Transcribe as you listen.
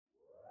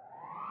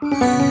Welcome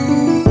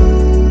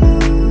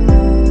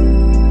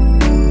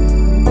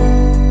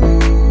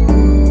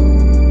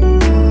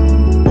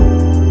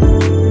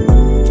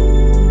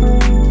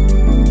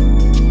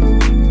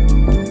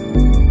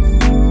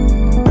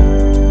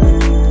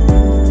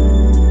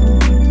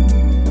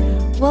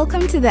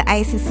to the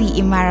ICC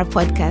Imara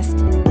podcast.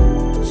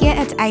 Here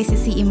at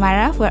ICC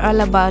Imara, we're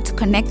all about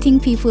connecting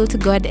people to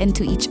God and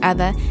to each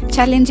other,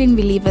 challenging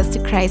believers to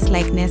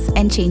Christ-likeness,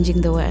 and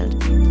changing the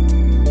world.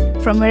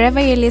 From wherever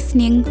you're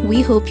listening,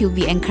 we hope you'll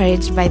be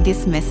encouraged by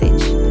this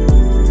message.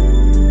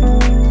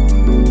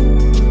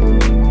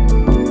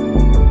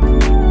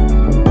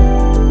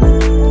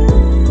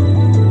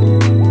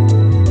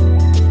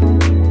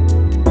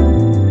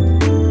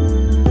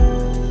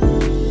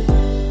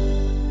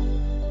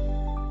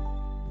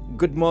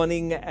 Good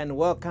morning and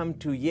welcome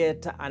to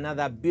yet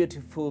another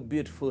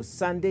beautiful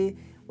Sunday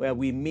where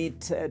we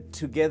meet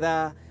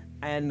together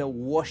and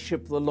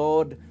worship the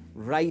Lord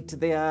right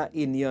there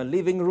in your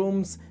living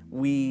rooms.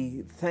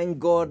 We thank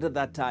God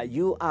that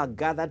you are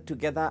gathered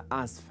together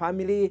as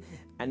family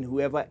and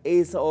whoever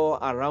is all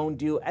around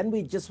you. And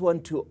we just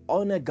want to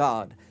honor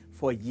God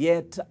for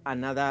yet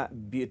another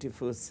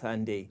beautiful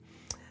Sunday.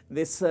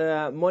 This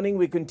morning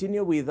we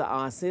continue with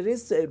our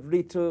series,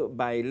 Little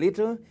by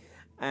Little.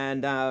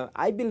 And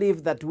I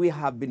believe that we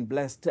have been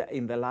blessed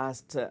in the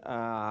last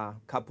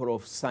couple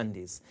of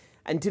Sundays.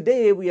 And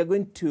today we are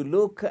going to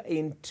look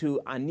into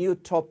a new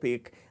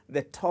topic,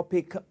 the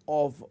topic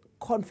of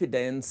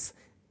confidence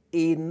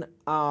in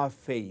our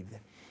faith.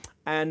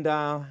 And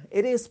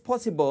it is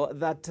possible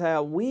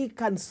that we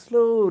can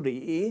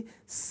slowly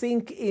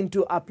sink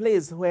into a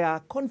place where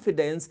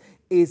confidence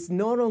is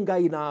no longer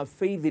in our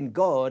faith in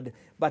God,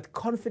 but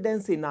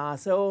confidence in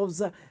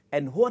ourselves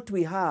and what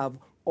we have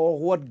or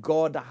what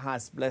God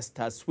has blessed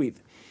us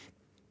with.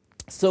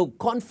 So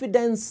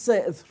confidence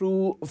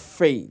through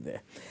faith.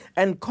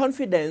 And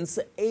confidence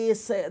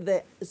is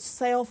the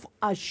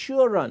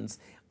self-assurance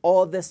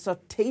or the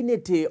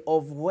certainty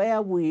of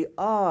where we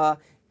are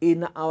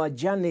in our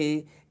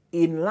journey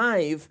in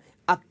life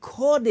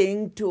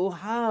according to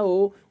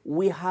how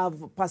we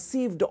have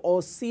perceived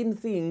or seen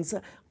things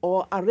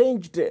or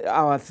arranged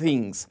our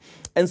things.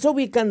 And so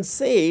we can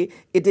say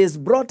it is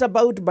brought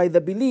about by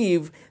the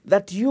belief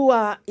that you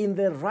are in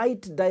the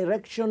right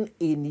direction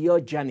in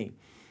your journey.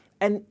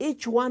 And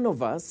each one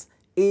of us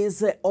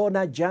is on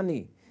a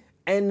journey.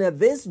 And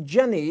this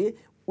journey,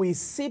 we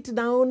sit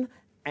down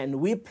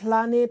and we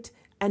plan it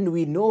and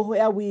we know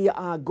where we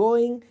are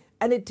going.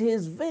 And it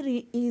is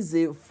very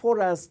easy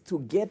for us to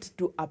get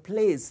to a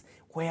place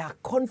where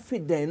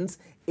confidence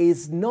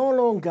is no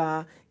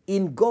longer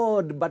in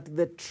God, but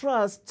the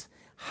trust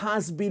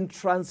has been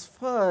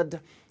transferred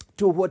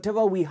to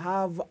whatever we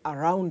have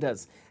around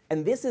us.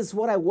 And this is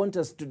what I want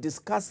us to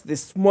discuss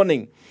this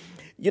morning.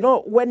 You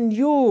know, when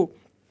you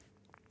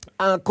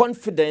are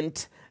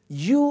confident,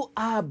 you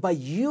are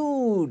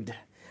buoyed.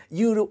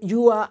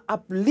 You are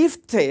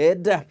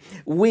uplifted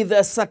with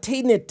a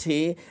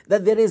certainty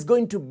that there is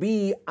going to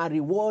be a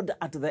reward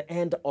at the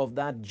end of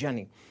that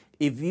journey.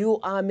 If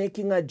you are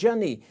making a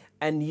journey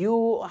and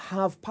you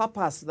have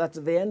purpose that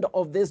at the end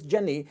of this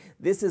journey,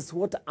 this is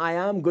what I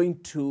am going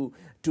to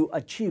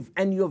achieve.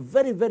 And you're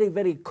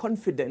very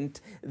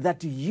confident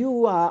that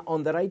you are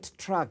on the right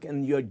track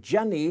and your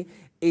journey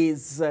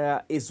is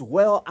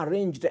well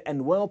arranged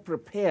and well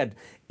prepared.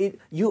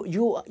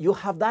 You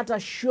have that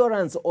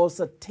assurance or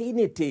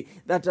certainty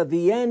that at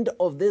the end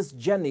of this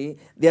journey,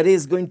 there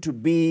is going to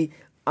be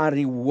a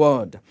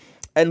reward.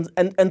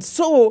 And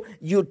so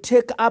you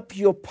take up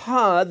your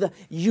path.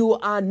 You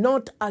are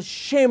not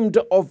ashamed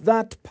of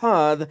that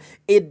path.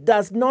 It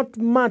does not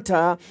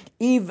matter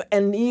if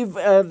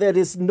there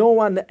is no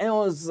one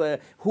else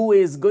who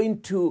is going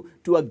to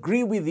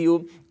agree with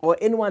you, or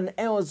anyone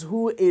else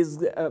who is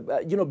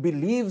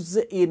believes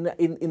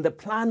in the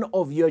plan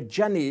of your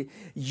journey.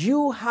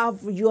 You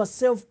have your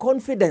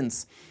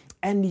self-confidence.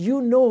 And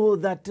you know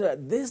that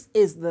this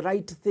is the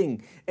right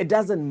thing. It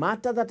doesn't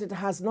matter that it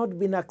has not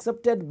been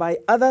accepted by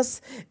others.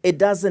 It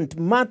doesn't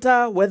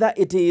matter whether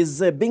it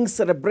is being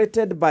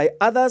celebrated by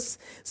others,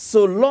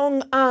 so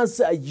long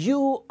as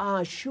you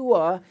are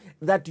sure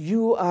that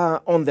you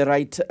are on the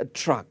right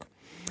track.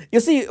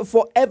 You see,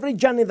 for every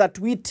journey that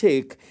we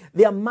take,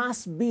 there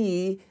must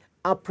be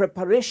a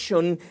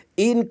preparation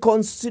in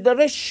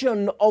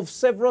consideration of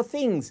several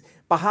things.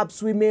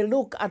 Perhaps we may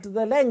look at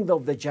the length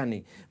of the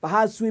journey.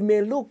 Perhaps we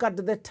may look at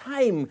the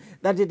time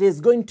that it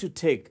is going to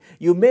take.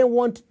 You may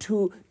want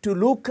to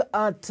look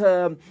at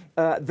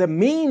the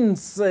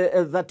means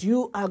that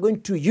you are going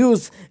to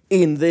use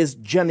in this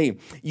journey.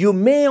 You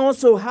may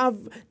also have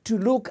to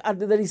look at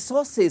the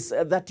resources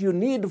that you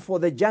need for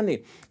the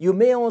journey. You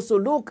may also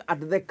look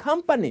at the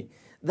company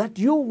that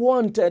you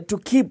want to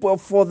keep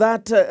for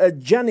that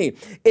journey.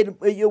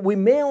 We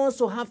may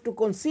also have to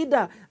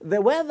consider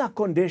the weather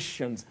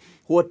conditions,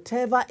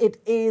 whatever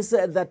it is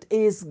that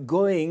is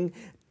going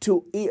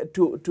to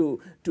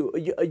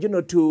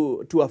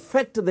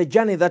affect the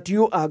journey that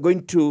you are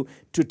going to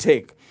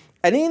take.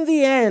 And in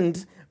the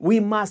end, we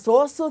must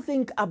also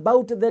think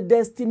about the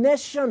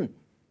destination.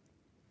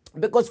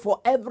 Because for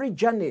every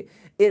journey,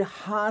 it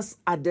has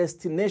a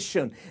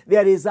destination.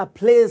 There is a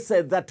place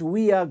that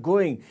we are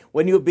going.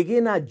 When you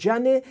begin a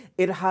journey,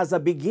 it has a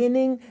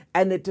beginning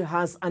and it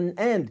has an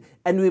end.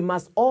 And we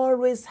must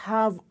always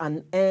have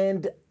an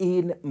end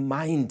in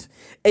mind.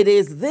 It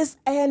is this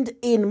end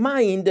in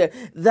mind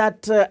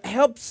that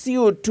helps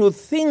you to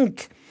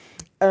think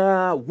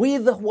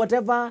with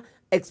whatever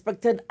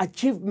expected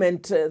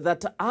achievement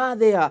that are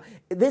there.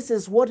 This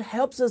is what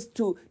helps us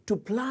to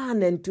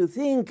plan and to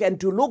think and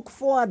to look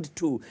forward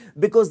to,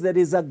 because there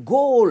is a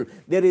goal,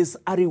 there is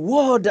a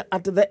reward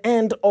at the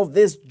end of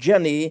this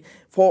journey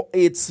for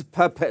its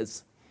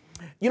purpose.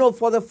 You know,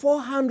 for the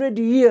 400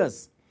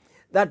 years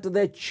that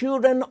the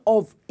children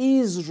of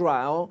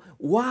Israel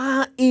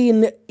were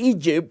in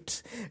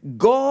Egypt,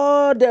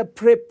 God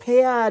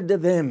prepared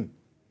them.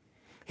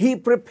 He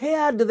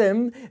prepared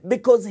them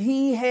because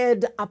he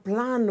had a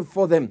plan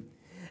for them.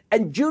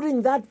 And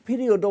during that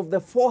period of the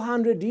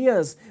 400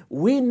 years,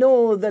 we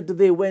know that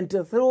they went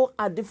through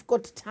a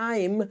difficult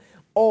time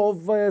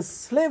of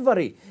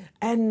slavery.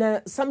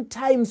 And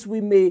sometimes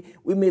we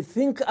may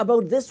think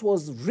about this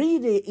was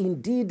really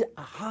indeed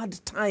a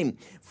hard time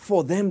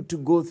for them to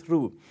go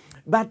through.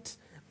 But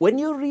when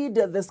you read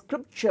the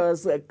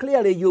scriptures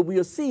clearly, you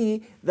will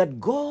see that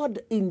God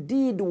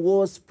indeed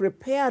was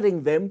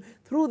preparing them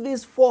through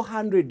these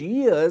 400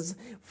 years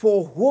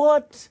for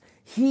what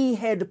he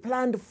had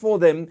planned for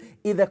them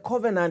in the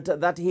covenant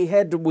that he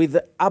had with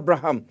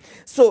Abraham.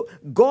 So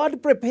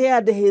God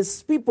prepared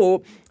his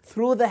people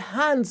through the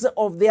hands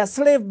of their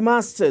slave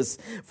masters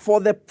for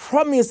the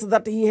promise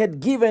that he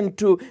had given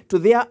to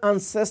their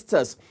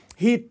ancestors.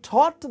 He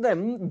taught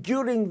them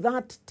during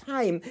that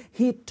time,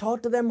 he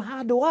taught them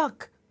hard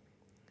work.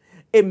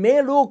 It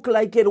may look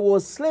like it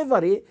was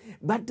slavery,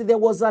 but there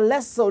was a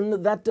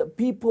lesson that the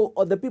people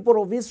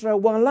of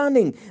Israel were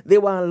learning. They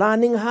were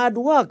learning hard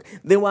work.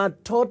 They were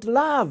taught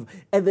love,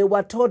 and they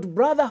were taught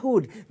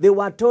brotherhood. They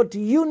were taught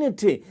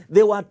unity.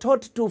 They were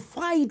taught to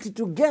fight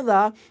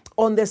together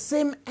on the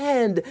same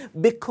end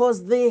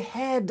because they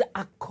had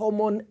a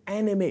common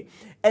enemy.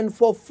 And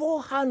for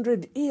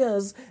 400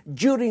 years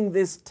during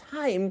this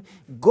time,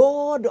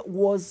 God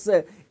was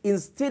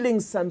instilling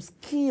some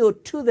skill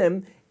to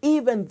them,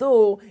 even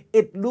though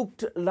it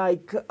looked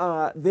like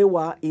they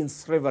were in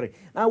slavery.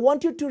 Now, I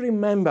want you to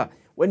remember,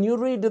 when you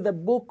read the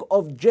book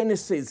of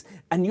Genesis,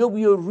 and you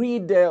will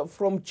read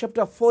from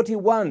chapter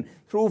 41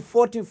 through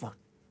 45,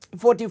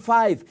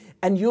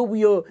 and you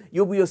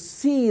will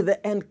see the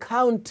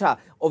encounter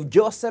of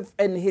Joseph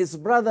and his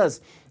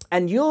brothers.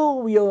 And you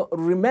will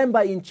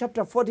remember in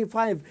chapter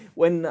 45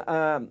 when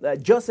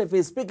Joseph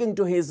is speaking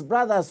to his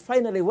brothers,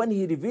 finally when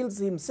he reveals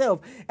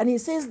himself, and he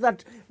says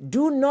that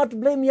do not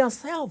blame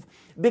yourself,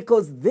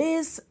 because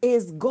this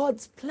is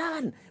God's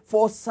plan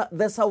for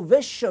the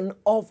salvation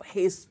of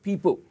his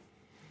people.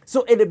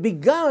 So it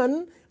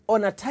began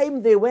on a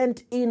time they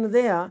went in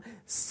there,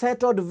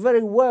 settled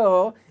very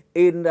well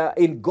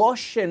in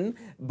Goshen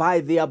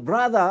by their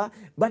brother,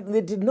 but they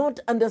did not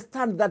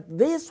understand that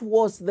this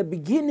was the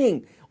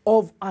beginning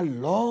of a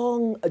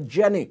long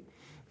journey.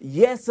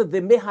 Yes, they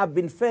may have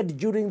been fed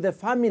during the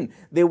famine.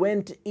 They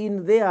went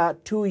in there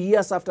 2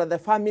 years after the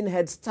famine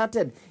had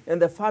started,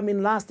 and the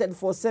famine lasted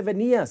for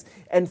 7 years.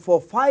 And for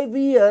 5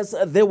 years,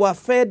 they were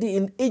fed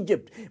in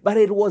Egypt, but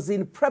it was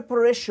in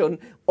preparation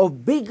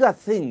of bigger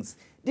things.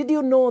 Did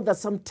you know that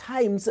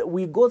sometimes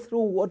we go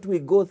through what we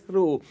go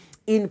through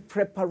in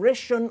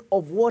preparation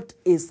of what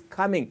is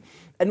coming?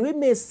 And we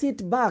may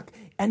sit back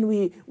and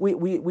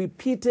we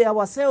pity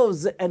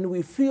ourselves and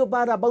we feel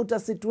bad about a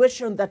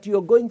situation that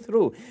you're going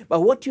through.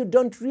 But what you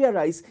don't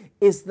realize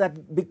is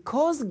that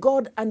because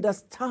God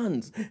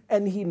understands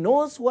and he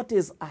knows what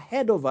is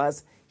ahead of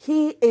us,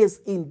 he is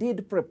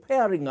indeed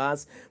preparing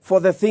us for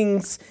the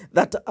things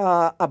that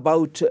are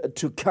about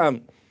to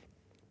come.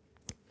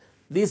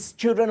 These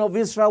children of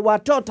Israel were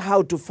taught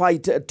how to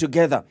fight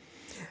together.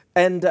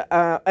 And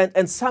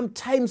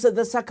sometimes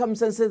the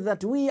circumstances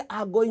that we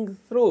are going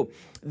through,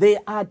 they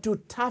are to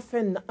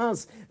toughen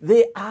us.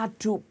 They are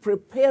to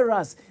prepare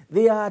us.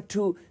 They are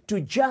to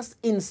just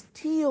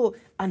instill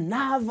a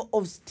nerve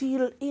of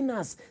steel in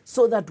us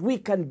so that we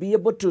can be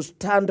able to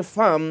stand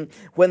firm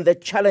when the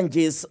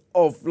challenges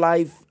of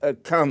life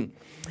come.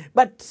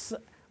 But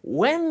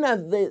when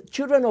the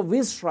children of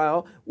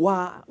Israel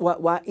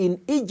were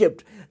in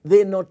Egypt,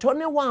 they not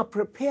only were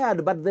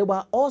prepared, but they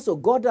were also,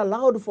 God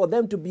allowed for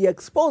them to be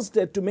exposed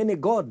to many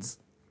gods.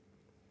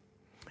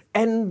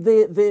 And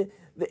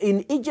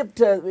in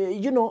Egypt,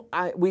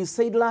 we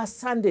said last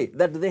Sunday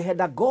that they had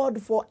a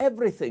God for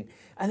everything.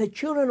 And the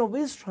children of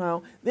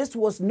Israel, this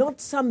was not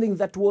something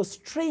that was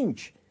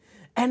strange.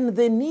 And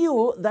they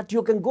knew that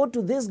you can go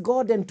to this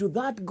God and to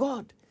that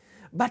God.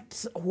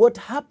 But what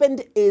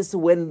happened is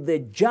when the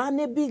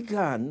journey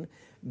began,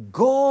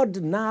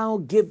 God now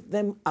gave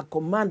them a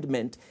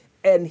commandment,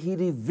 and he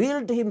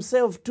revealed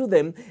himself to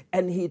them,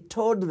 and he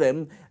told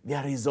them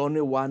there is only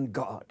one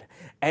God,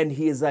 and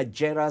he is a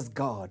jealous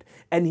God,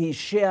 and he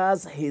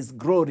shares his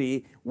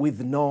glory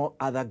with no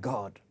other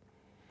God.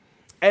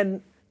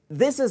 And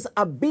this is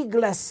a big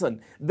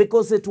lesson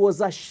because it was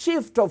a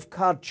shift of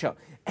culture.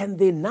 And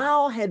they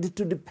now had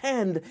to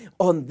depend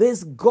on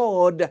this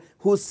God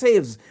who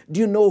saves. Do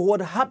you know what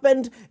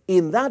happened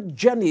in that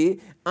journey?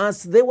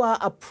 As they were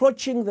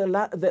approaching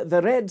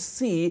the Red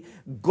Sea,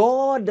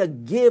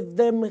 God gave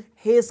them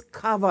his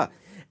cover.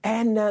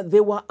 And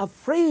they were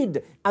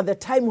afraid at the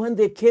time when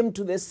they came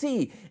to the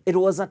sea. It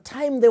was a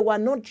time they were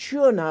not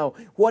sure now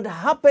what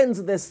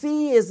happens. The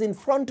sea is in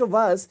front of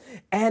us.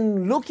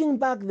 And looking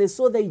back, they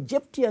saw the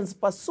Egyptians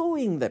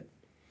pursuing them.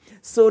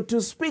 So to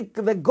speak,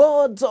 the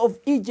gods of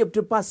Egypt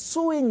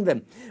pursuing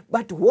them.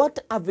 But what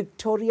a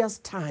victorious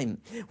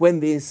time. When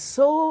they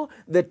saw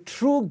the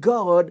true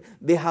God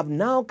they have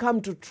now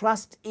come to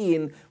trust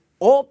in,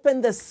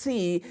 open the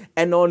sea,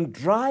 and on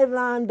dry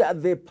land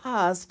they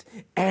passed,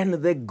 and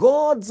the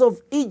gods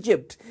of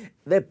Egypt,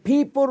 the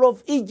people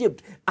of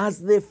Egypt,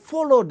 as they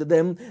followed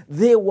them,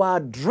 they were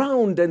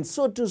drowned. And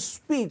so to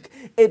speak,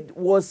 it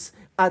was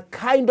a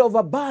kind of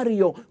a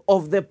burial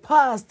of the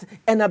past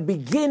and a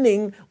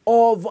beginning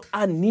of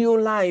a new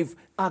life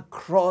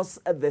across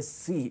the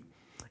sea.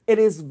 It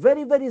is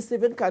very, very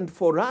significant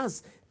for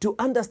us to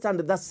understand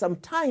that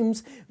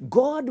sometimes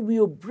God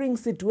will bring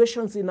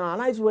situations in our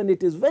lives when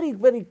it is very,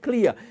 very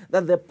clear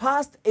that the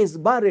past is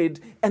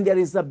buried and there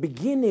is a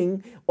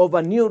beginning of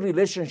a new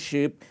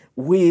relationship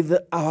with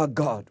our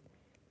God.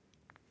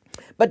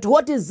 But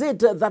what is it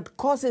that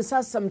causes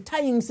us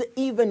sometimes,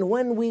 even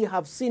when we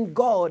have seen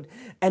God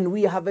and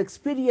we have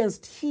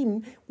experienced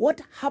him,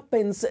 what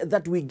happens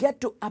that we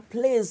get to a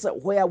place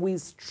where we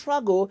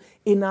struggle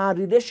in our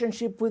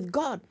relationship with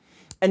God?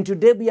 And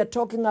today we are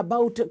talking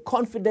about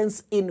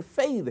confidence in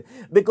faith,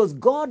 because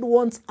God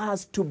wants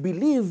us to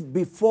believe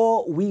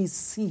before we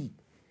see.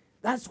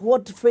 That's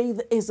what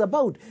faith is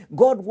about.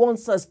 God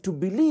wants us to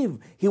believe.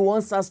 He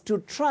wants us to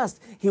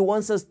trust. He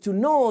wants us to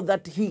know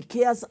that he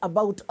cares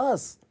about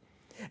us.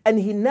 And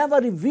he never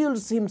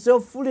reveals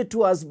himself fully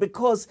to us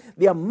because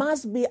there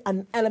must be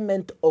an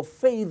element of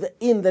faith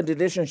in the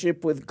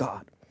relationship with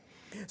God.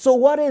 So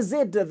what is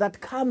it that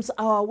comes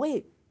our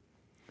way?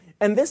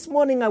 And this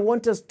morning I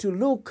want us to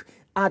look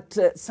at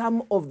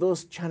some of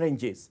those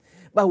challenges.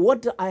 But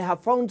what I have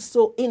found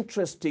so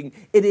interesting,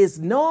 it is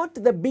not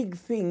the big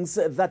things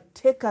that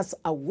take us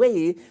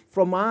away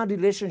from our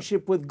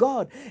relationship with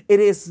God. It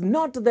is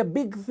not the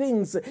big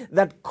things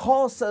that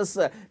cause us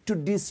to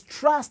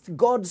distrust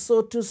God,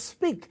 so to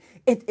speak.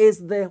 It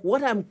is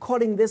what I'm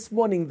calling this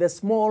morning the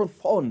small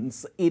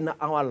thorns in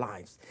our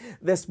lives.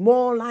 The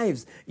small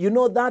lives. You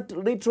know that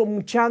little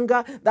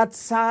mchanga, that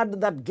sand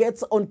that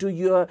gets onto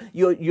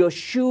your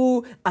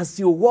shoe as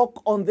you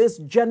walk on this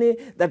journey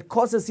that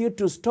causes you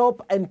to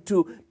stop and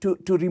to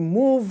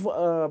remove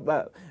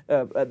the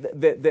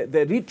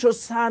little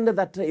sand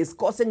that is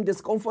causing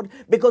discomfort.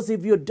 Because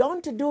if you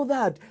don't do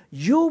that,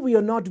 you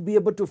will not be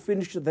able to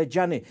finish the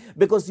journey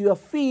because your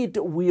feet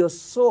will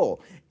sore.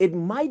 It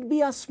might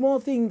be a small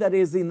thing that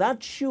is in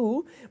that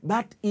shoe,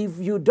 but if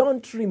you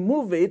don't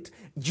remove it,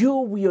 you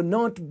will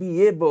not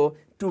be able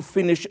to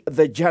finish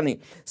the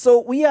journey. So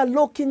we are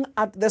looking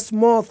at the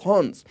small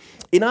thorns.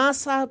 In our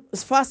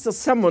first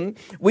sermon,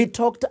 we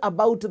talked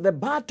about the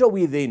battle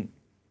within.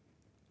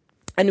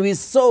 And we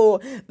saw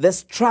the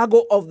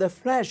struggle of the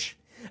flesh.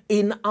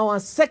 In our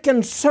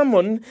second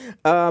sermon,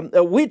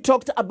 we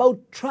talked about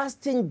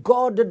trusting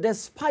God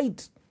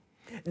despite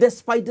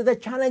the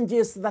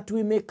challenges that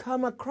we may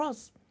come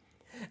across.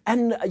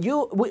 And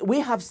we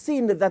have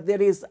seen that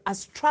there is a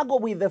struggle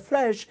with the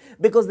flesh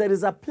because there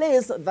is a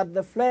place that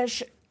the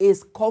flesh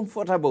is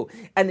comfortable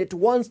and it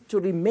wants to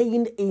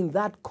remain in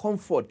that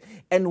comfort.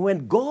 And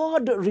when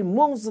God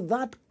removes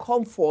that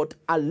comfort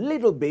a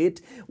little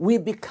bit, we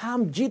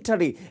become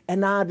jittery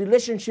and our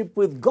relationship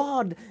with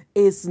God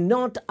is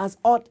not as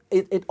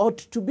it ought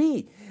to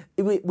be.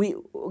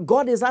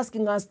 God is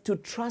asking us to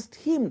trust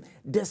him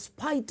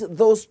despite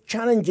those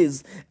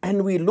challenges,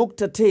 and we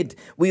looked at it.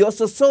 We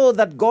also saw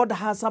that God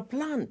has a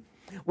plan.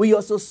 We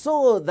also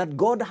saw that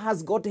God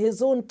has got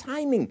his own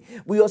timing.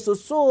 We also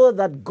saw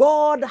that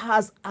God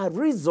has a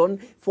reason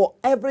for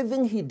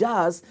everything he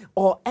does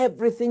or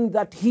everything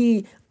that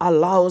he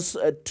allows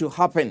to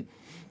happen.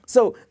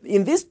 So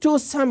in these two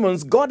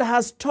sermons, God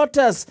has taught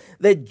us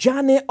the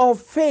journey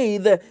of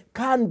faith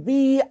can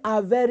be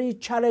a very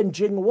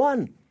challenging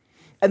one.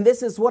 And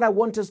this is what I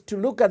want us to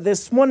look at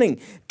this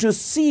morning, to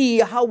see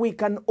how we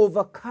can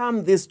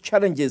overcome these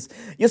challenges.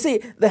 You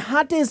see, the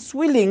heart is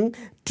willing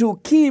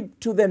to keep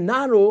to the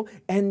narrow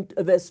and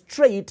the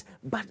straight,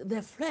 but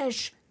the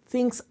flesh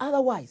thinks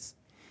otherwise.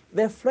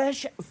 The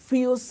flesh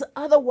feels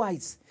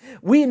otherwise.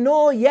 We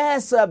know,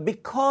 yes,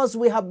 because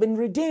we have been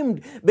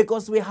redeemed,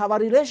 because we have a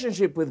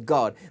relationship with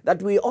God,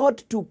 that we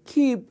ought to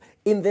keep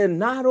in the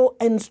narrow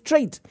and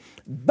straight.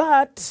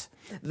 But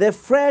the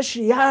flesh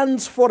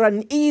yearns for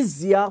an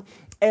easier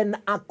and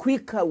a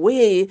quicker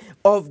way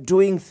of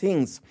doing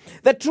things.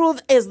 The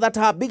truth is that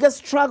our biggest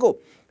struggle,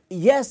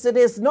 yes, it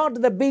is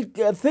not the big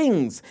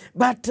things,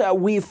 but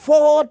we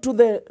fall to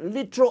the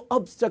little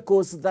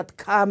obstacles that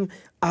come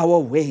our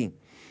way.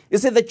 You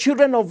see, the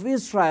children of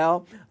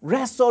Israel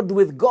wrestled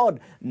with God,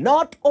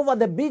 not over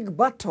the big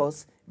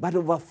battles, but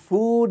over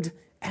food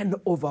and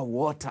over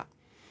water.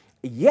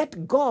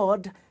 Yet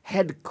God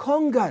had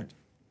conquered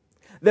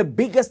the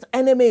biggest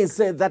enemies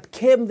that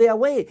came their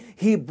way.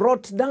 He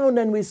brought down,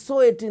 and we saw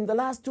it in the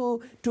last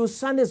two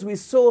Sundays, we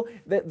saw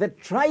the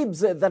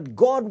tribes that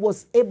God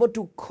was able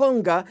to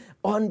conquer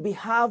on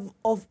behalf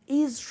of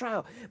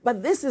Israel.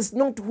 But this is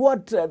not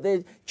what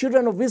the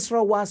children of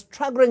Israel were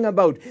struggling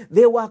about.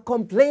 They were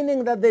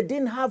complaining that they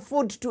didn't have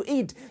food to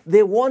eat.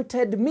 They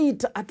wanted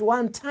meat at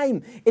one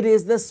time. It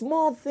is the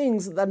small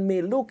things that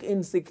may look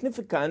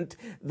insignificant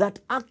that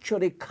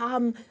actually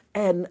come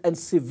and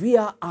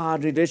severe our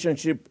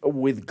relationship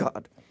with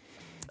God.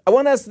 I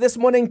want us this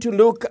morning to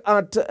look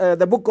at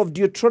the book of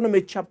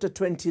Deuteronomy chapter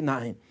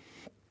 29.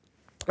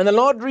 And the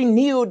Lord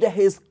renewed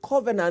his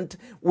covenant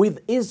with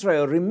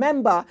Israel.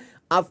 Remember,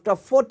 after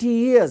 40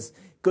 years,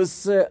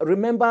 because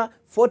remember,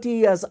 40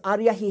 years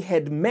earlier, he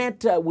had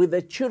met with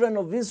the children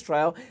of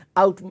Israel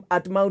out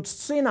at Mount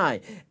Sinai.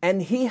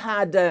 And he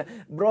had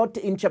brought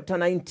in chapter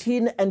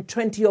 19 and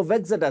 20 of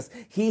Exodus,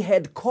 he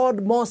had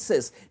called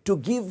Moses to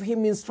give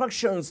him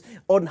instructions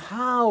on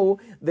how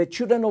the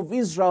children of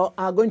Israel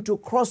are going to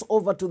cross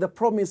over to the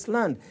promised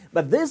land.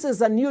 But this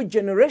is a new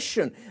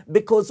generation,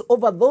 because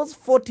over those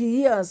 40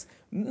 years,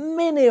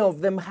 many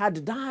of them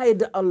had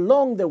died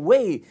along the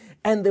way,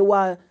 and they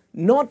were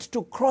not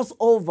to cross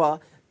over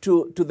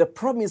to the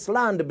promised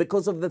land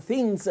because of the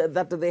things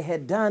that they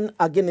had done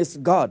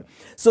against God.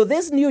 So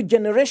this new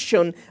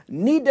generation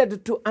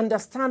needed to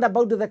understand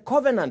about the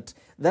covenant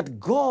that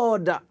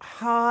God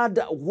had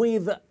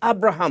with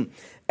Abraham.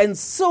 And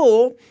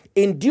so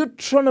in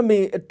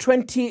Deuteronomy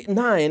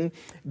 29,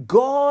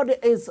 God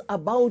is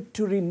about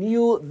to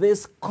renew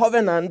this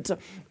covenant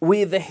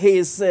with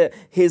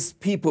his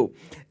people.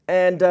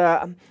 And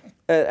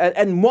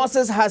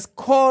Moses has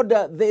called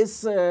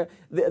these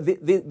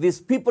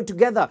people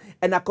together,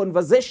 and a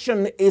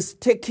conversation is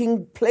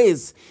taking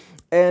place.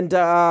 And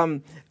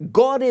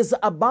God is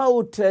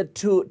about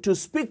to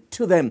speak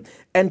to them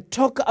and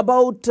talk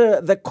about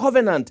the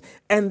covenant,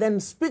 and then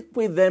speak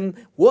with them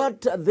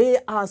what they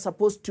are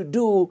supposed to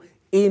do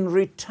in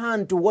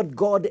return to what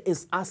God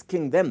is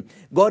asking them.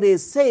 God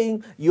is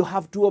saying, you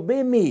have to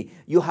obey me.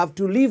 You have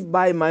to live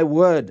by my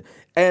word.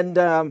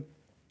 And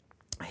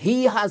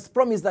he has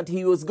promised that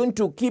he was going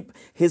to keep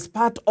his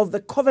part of the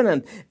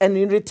covenant. And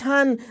in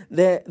return,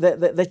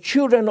 the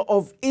children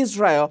of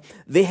Israel,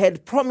 they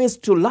had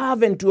promised to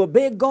love and to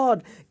obey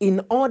God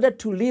in order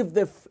to live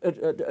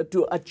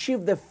to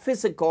achieve the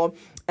physical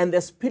and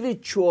the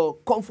spiritual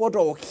comfort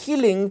or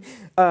healing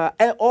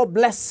or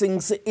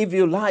blessings, if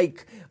you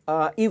like,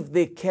 if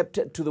they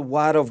kept to the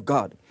word of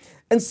God.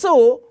 And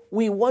so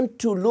we want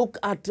to look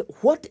at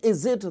what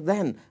is it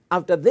then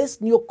after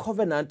this new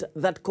covenant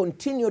that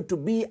continued to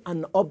be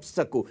an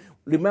obstacle.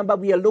 Remember,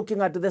 we are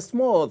looking at the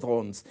small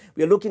thorns.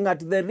 We are looking at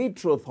the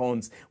little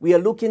thorns. We are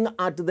looking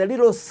at the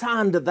little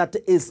sand that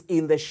is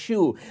in the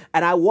shoe.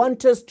 And I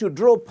want us to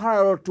draw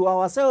parallel to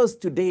ourselves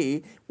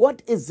today.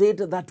 What is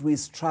it that we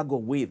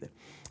struggle with?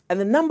 And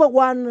the number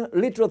one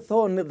little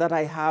thorn that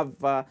I have,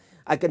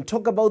 I can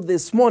talk about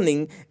this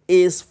morning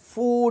is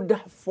food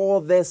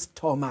for the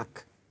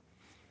stomach.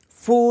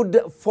 Food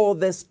for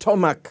the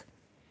stomach.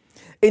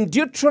 In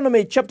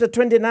Deuteronomy chapter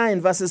 29,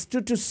 verses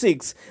 2 to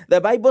 6, the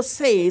Bible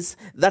says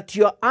that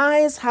your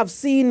eyes have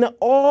seen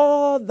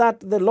all that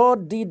the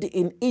Lord did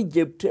in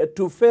Egypt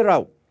to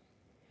Pharaoh,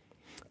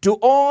 to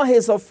all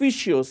his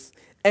officials,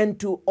 and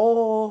to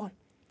all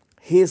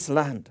his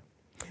land.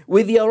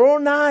 With your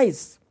own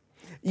eyes,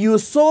 you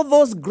saw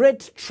those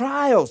great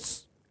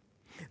trials,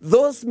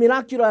 those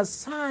miraculous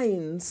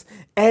signs,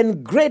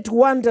 and great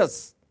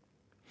wonders.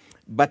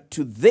 But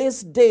to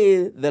this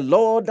day, the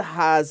Lord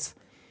has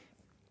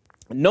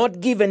not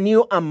given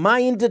you a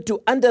mind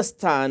to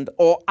understand,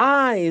 or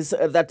eyes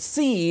that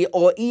see,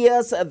 or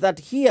ears that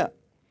hear.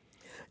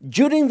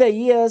 During the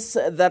years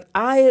that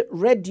I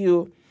led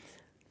you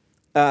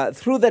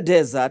through the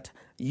desert,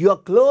 your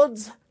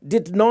clothes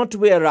did not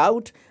wear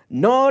out,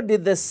 nor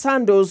did the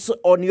sandals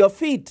on your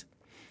feet.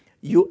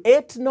 You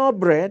ate no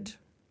bread,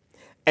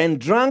 and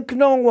drank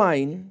no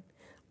wine,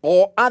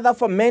 or other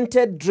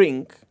fermented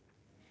drink.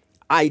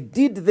 I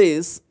did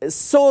this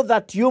so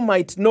that you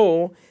might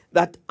know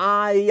that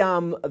I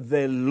am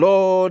the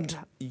Lord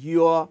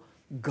your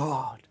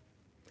God.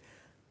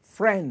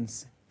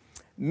 Friends,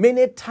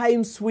 many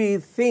times we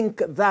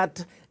think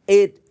that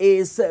it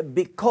is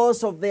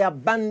because of the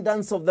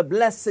abundance of the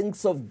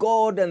blessings of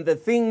God and the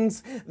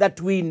things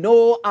that we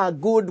know are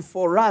good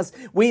for us.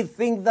 We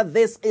think that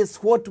this is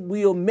what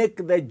will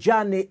make the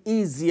journey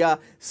easier,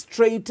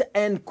 straight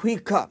and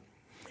quicker.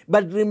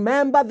 But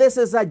remember, this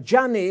is a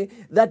journey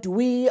that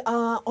we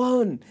are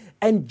on.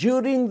 And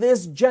during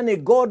this journey,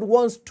 God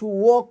wants to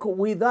walk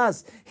with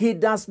us. He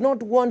does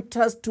not want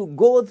us to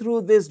go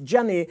through this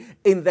journey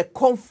in the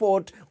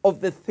comfort of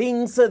the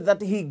things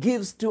that he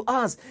gives to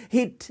us.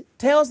 He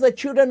tells the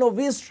children of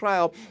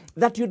Israel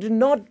that you do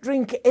not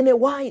drink any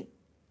wine.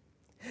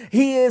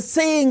 He is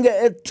saying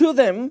to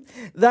them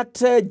that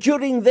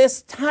during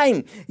this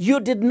time, you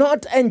did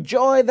not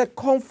enjoy the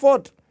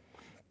comfort.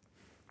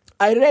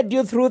 I led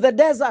you through the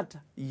desert,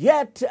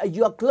 yet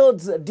your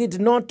clothes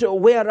did not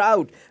wear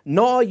out,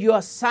 nor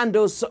your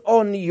sandals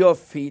on your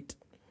feet.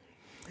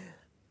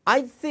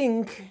 I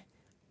think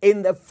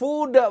in the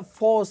food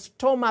for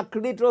stomach,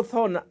 little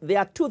thorn, there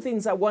are two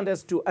things I want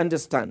us to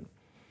understand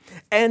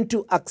and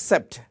to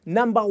accept.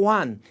 Number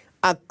one,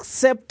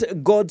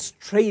 accept God's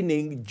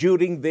training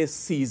during this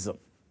season.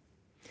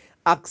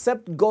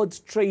 Accept God's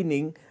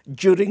training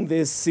during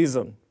this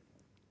season.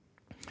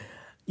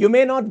 You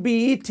may not be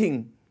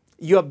eating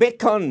your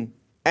bacon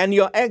and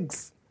your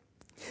eggs,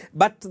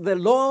 but the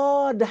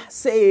Lord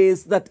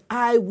says that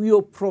I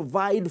will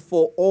provide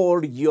for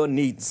all your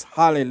needs.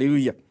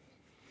 Hallelujah.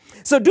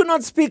 So do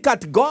not speak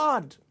at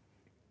God.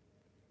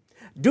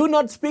 Do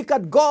not speak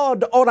at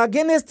God or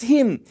against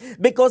him,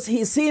 because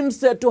he seems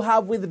to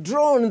have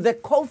withdrawn the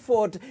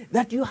comfort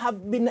that you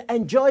have been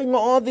enjoying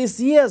all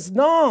these years.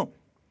 No.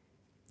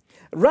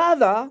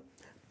 Rather,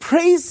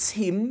 praise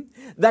him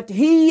that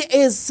he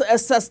is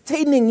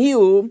sustaining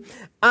you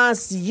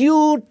as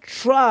you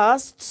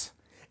trust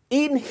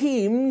in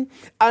him,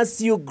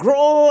 as you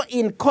grow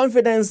in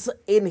confidence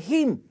in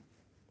him.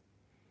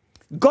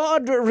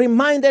 God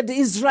reminded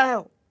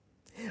Israel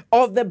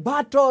of the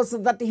battles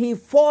that he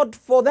fought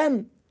for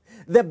them,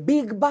 the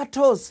big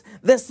battles,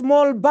 the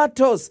small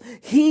battles.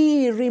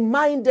 He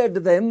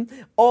reminded them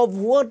of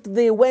what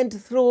they went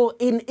through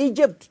in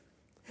Egypt.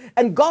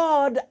 And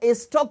God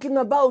is talking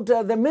about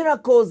the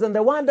miracles and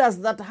the wonders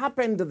that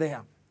happened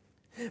there.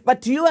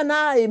 But you and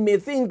I may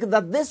think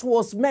that this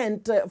was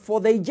meant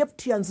for the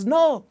Egyptians.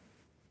 No.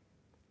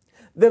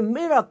 The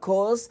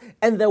miracles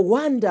and the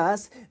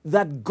wonders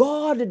that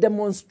God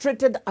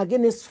demonstrated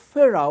against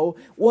Pharaoh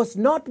was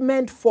not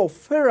meant for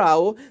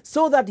Pharaoh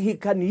so that he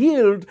can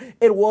yield.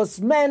 It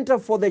was meant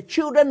for the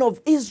children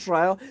of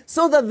Israel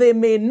so that they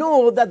may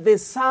know that they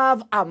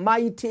serve a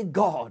mighty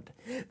God.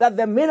 That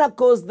the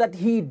miracles that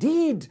he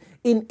did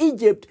in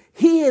Egypt,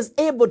 he is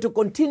able to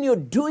continue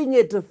doing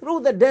it through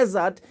the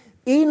desert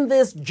in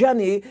this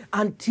journey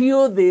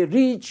until they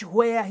reach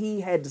where he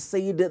had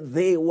said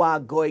they were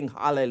going.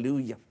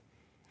 Hallelujah.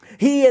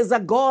 He is a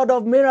God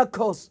of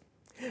miracles.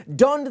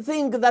 Don't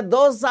think that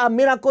those are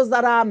miracles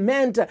that are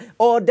meant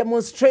or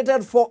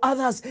demonstrated for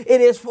others.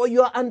 It is for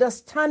your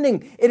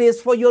understanding. It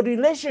is for your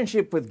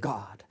relationship with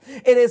God.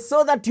 It is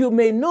so that you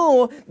may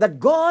know that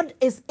God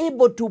is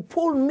able to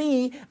pull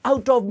me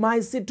out of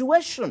my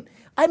situation.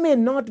 I may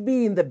not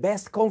be in the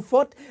best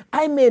comfort.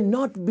 I may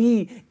not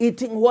be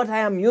eating what I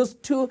am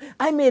used to.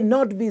 I may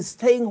not be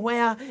staying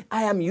where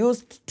I am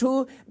used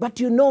to. But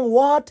you know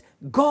what?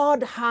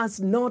 God has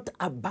not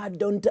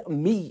abandoned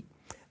me.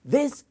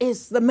 This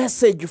is the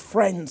message,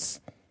 friends.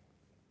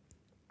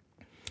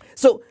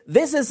 So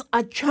this is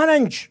a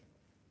challenge.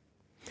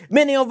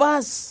 Many of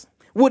us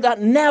would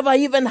never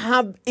even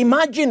have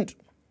imagined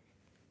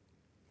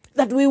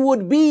that we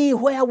would be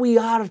where we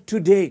are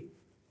today.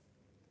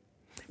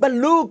 But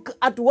look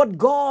at what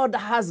God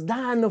has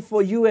done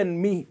for you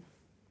and me.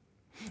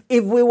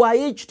 If we were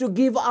each to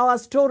give our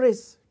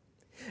stories,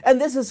 and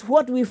this is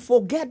what we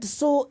forget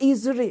so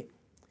easily,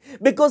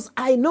 because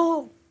I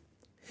know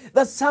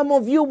that some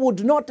of you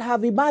would not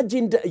have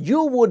imagined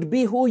you would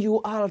be who you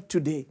are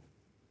today.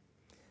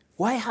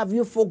 Why have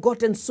you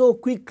forgotten so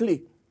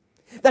quickly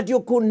that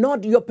your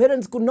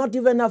parents could not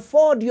even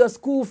afford your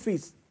school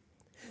fees?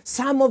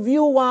 Some of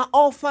you were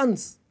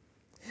orphans.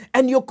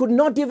 And you could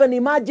not even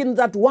imagine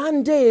that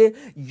one day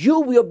you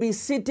will be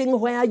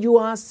sitting where you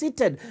are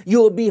seated.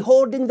 You will be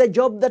holding the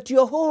job that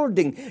you're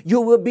holding.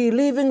 You will be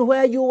living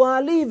where you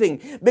are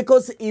living.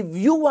 Because if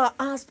you were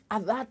asked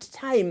at that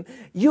time,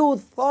 you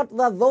thought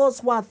that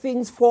those were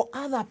things for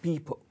other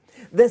people.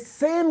 The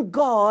same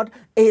God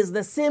is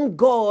the same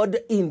God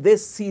in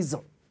this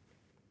season.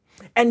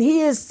 And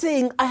he is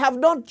saying, I have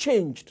not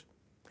changed.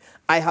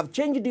 I have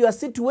changed your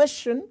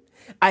situation.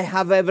 I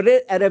have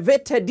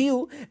elevated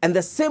you, and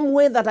the same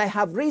way that I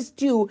have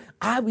raised you,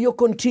 I will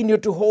continue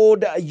to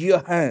hold your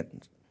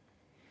hand.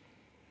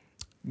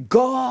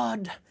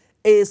 God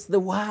is the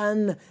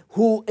one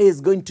who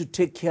is going to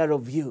take care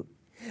of you.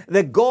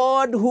 The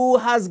God who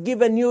has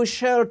given you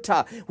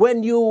shelter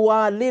when you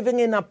are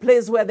living in a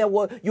place where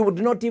you would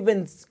not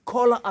even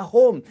call a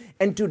home.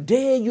 And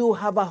today you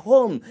have a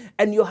home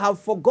and you have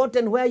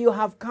forgotten where you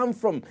have come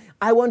from.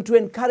 I want to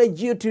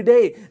encourage you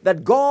today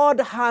that God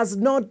has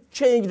not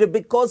changed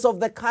because of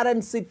the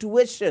current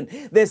situation.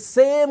 The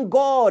same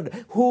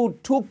God who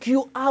took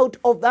you out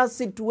of that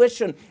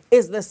situation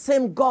is the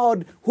same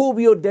God who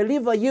will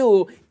deliver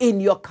you in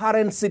your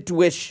current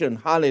situation.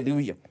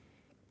 Hallelujah.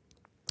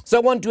 So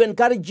I want to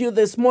encourage you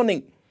this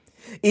morning.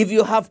 If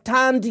you have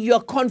turned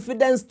your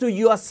confidence to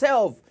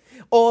yourself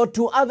or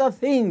to other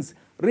things,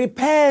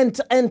 repent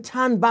and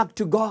turn back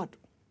to God.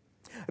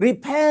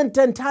 Repent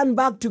and turn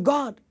back to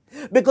God,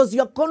 because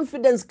your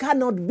confidence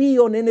cannot be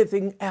on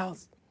anything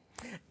else.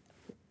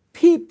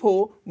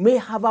 People may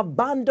have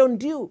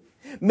abandoned you.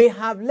 may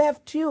have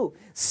left you.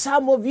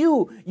 Some of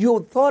you,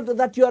 you thought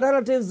that your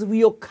relatives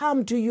will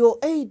come to your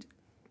aid.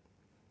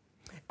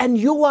 And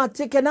you are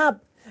taken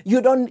up.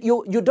 You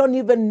don't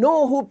even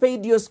know who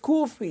paid your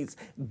school fees.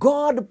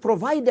 God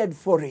provided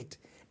for it.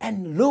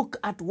 And look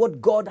at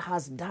what God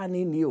has done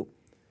in you.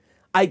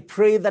 I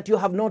pray that you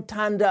have not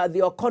turned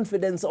your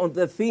confidence on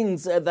the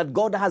things that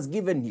God has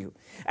given you.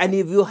 And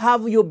if you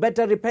have, you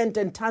better repent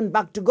and turn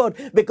back to God,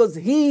 because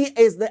He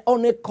is the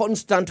only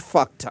constant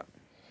factor.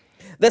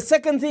 The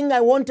second thing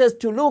I want us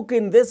to look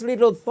in this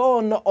little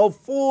thorn of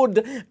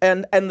food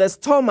and the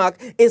stomach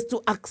is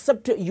to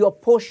accept your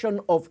portion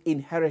of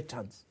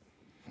inheritance.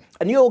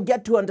 And you'll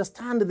get to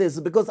understand this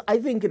because I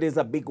think it is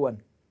a big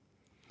one.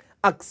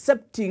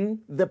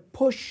 Accepting the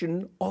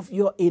portion of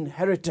your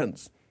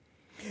inheritance.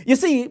 You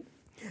see,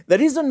 the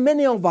reason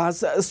many of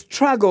us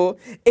struggle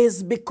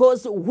is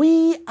because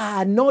we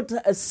are not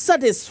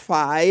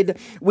satisfied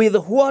with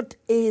what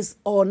is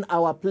on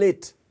our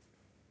plate.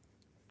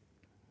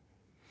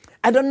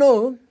 I don't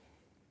know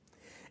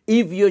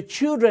if your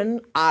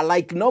children are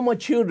like normal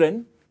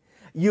children.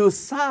 You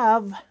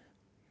serve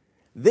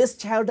this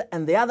child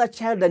and the other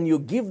child and you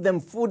give them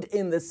food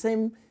in the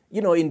same,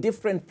 in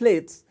different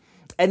plates.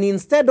 And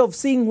instead of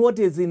seeing what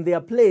is in their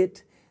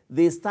plate,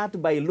 they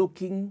start by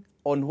looking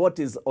on what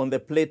is on the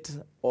plate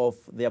of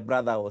their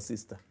brother or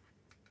sister.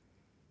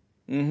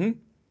 Maybe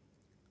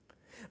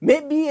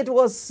it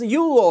was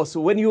you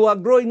also when you were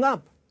growing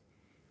up.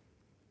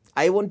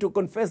 I want to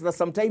confess that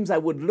sometimes I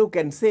would look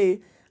and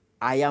say,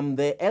 I am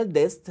the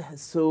eldest,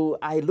 so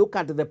I look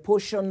at the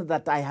portion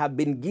that I have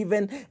been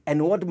given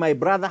and what my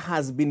brother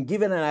has been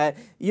given, and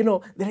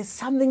there is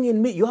something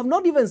in me. You have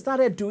not even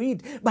started to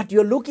eat, but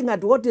you're looking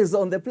at what is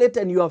on the plate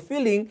and you are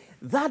feeling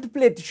that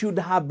plate should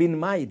have been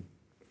mine.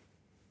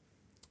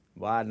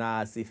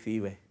 Bwana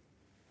asifiwe.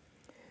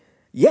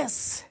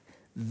 Yes,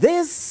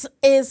 this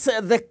is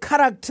the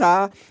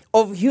character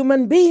of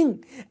human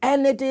being,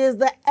 and it is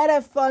the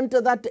elephant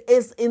that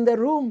is in the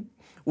room.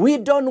 We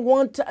don't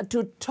want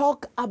to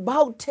talk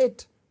about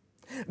it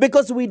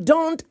because we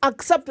don't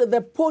accept the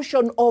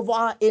portion of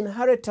our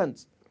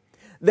inheritance.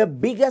 The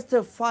biggest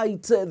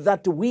fights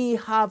that we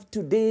have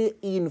today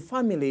in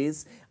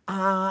families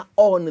are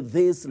on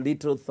this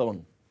little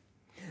thorn.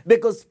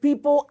 Because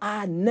people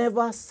are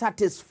never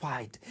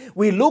satisfied.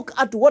 We look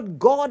at what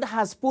God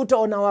has put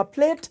on our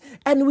plate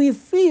and we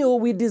feel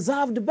we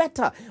deserved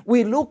better.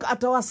 We look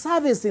at our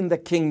service in the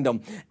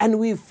kingdom and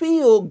we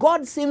feel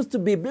God seems to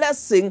be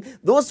blessing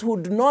those who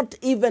do not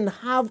even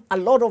have a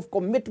lot of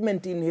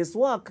commitment in His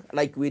work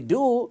like we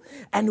do,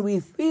 and we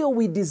feel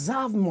we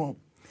deserve more.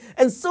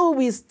 And so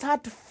we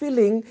start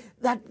feeling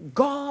that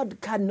God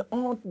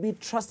cannot be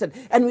trusted.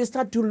 And we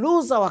start to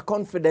lose our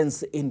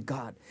confidence in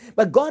God.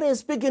 But God is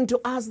speaking to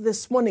us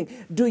this morning.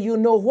 Do you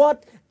know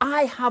what?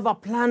 I have a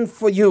plan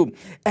for you.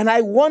 And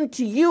I want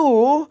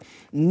you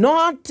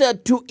not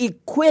to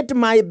equate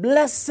my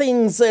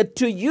blessings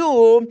to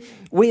you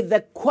with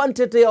the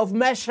quantity of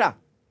measure.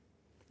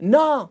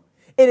 No,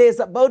 it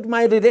is about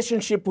my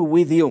relationship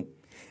with you.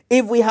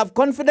 If we have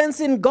confidence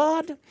in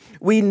God,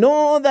 we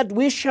know that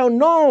we shall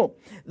know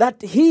that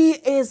He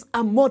is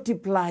a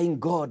multiplying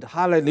God.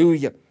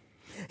 Hallelujah.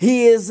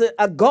 He is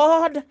a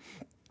God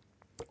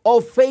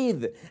of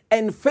faith,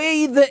 and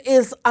faith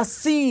is a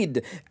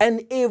seed.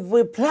 And if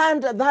we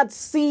plant that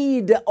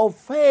seed of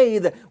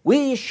faith,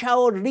 we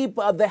shall reap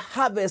the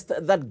harvest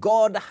that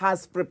God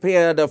has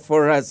prepared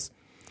for us.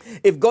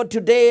 If God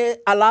today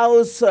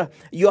allows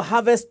your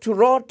harvest to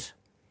rot,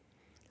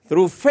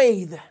 through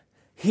faith,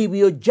 He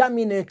will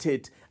germinate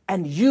it,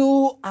 and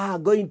you are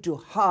going to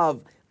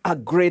have a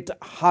great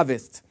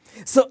harvest.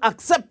 So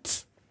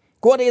accept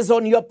what is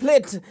on your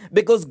plate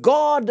because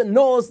God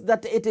knows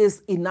that it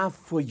is enough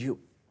for you.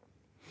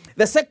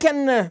 The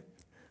second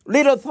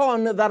little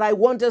thorn that I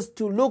want us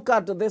to look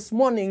at this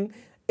morning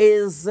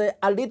is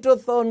a little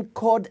thorn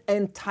called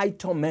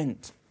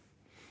entitlement.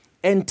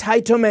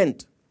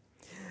 Entitlement.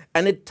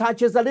 And it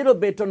touches a little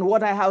bit on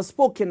what I have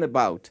spoken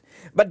about.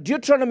 But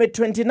Deuteronomy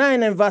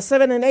 29 and verse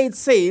 7 and 8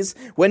 says,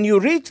 when you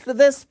reach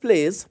this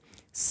place,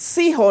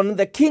 Sihon,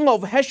 the king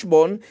of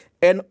Heshbon,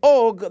 and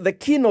Og, the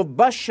king of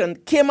Bashan,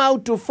 came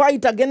out to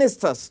fight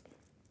against us.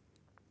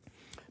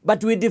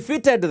 But we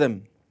defeated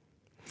them.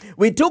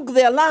 We took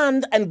their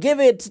land and gave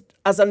it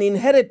as an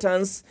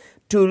inheritance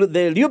to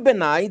the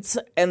Reubenites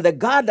and the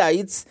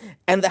Gadites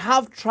and the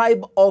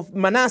half-tribe of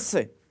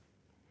Manasseh.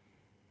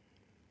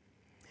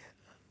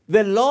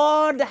 The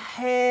Lord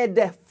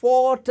had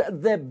fought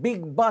the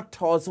big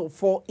battles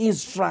for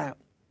Israel.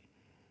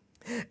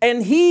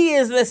 And He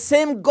is the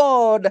same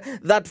God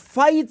that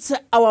fights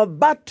our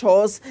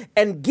battles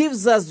and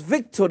gives us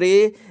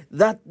victory.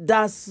 That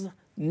does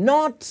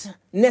not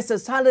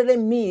necessarily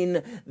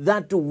mean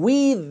that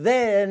we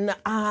then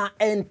are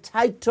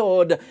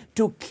entitled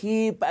to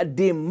keep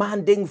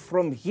demanding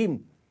from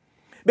Him.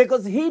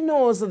 Because He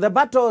knows the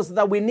battles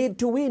that we need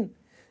to win.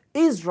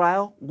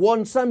 Israel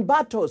won some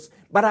battles,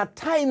 but at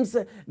times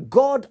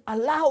God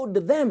allowed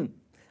them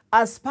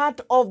as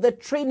part of the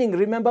training.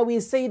 Remember, we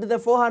said the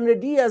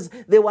 400 years,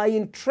 they were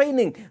in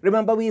training.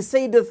 Remember, we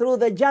said through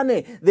the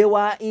journey, they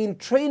were in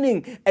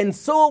training. And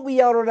so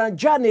we are on a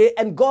journey,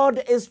 and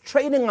God is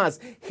training us.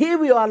 He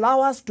will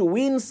allow us to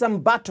win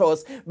some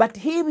battles, but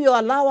He will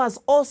allow us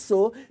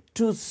also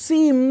to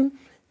seem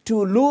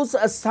to lose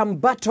some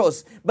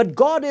battles. But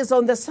God is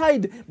on the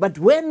side. But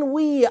when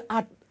we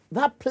are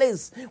that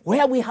place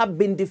where we have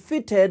been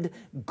defeated,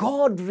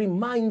 God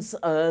reminds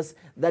us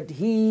that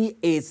He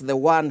is the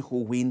one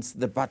who wins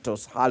the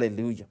battles.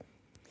 Hallelujah.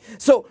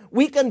 So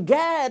we can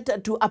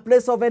get to a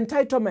place of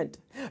entitlement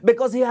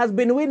because He has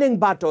been winning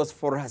battles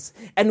for us,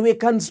 and we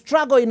can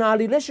struggle in our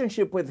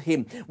relationship with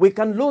Him. We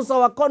can lose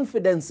our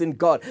confidence in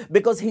God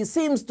because He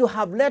seems to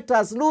have let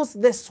us lose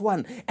this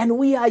one, and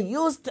we are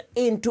used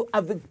into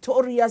a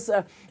victorious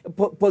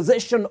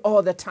position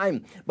all the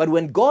time. But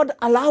when God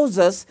allows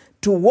us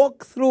to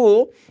walk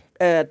through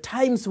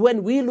times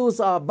when we lose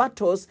our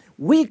battles,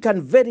 we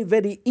can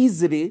very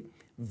easily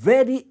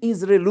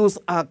lose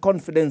our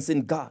confidence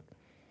in God.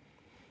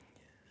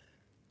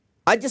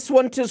 I just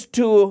want us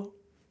to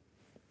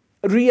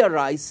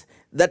realize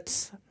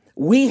that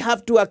we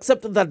have to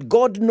accept that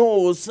God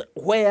knows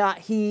where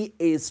He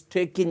is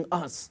taking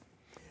us.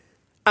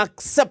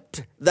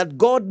 Accept that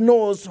God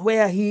knows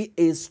where He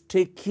is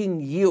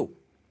taking you.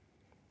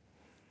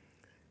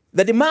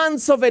 The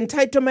demands of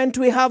entitlement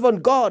we have on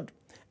God,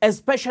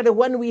 especially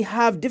when we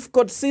have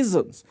difficult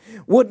seasons,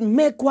 would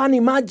make one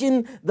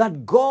imagine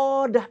that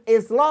God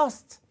is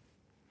lost.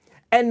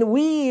 And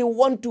we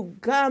want to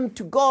come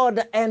to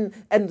God and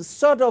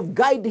sort of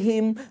guide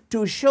Him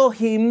to show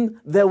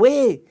Him the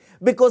way,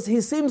 because He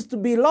seems to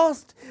be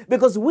lost,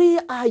 because we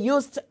are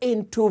used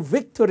into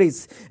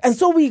victories. And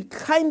so we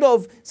kind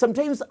of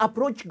sometimes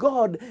approach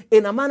God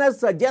in a manner that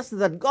suggests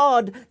that,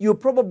 God, you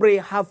probably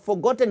have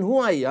forgotten who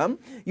I am.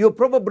 You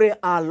probably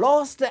are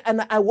lost,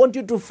 and I want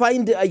you to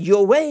find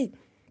your way.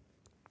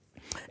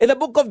 In the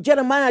book of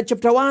Jeremiah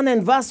chapter 1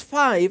 and verse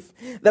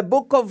 5, the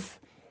book of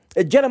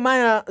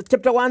Jeremiah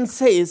chapter 1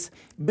 says,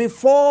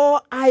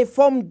 before I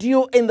formed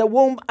you in the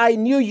womb, I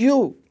knew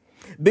you.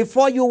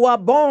 Before you were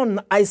born,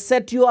 I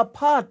set you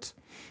apart.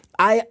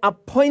 I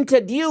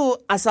appointed you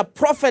as a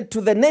prophet to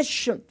the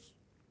nations.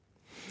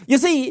 You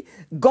see,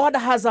 God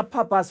has a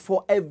purpose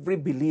for every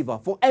believer,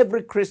 for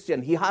every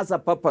Christian. He has a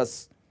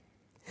purpose.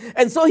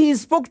 And so He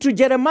spoke to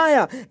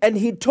Jeremiah and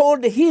He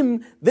told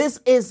him, this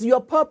is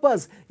your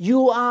purpose.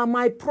 You are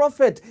my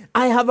prophet.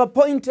 I have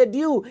appointed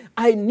you.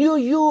 I knew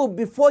you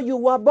before you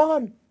were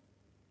born.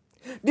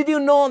 Did you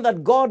know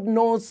that God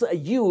knows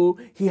you?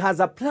 He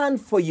has a plan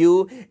for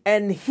you,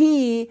 and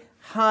He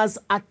has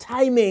a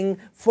timing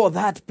for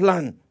that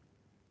plan.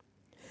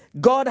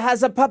 God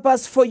has a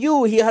purpose for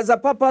you. He has a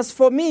purpose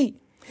for me.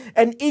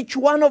 And each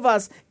one of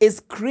us is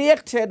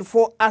created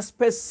for a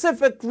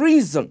specific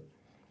reason.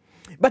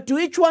 But to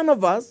each one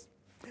of us,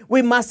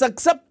 we must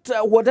accept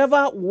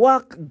whatever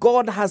work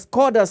God has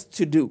called us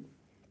to do,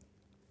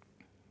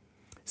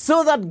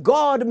 so that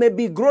God may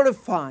be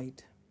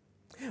glorified.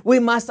 We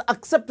must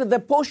accept the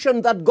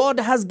portion that God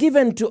has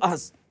given to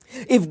us.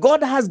 If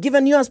God has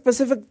given you a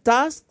specific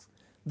task,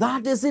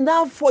 that is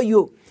enough for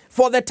you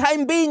for the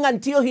time being,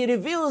 until He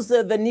reveals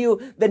the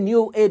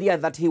new area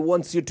that He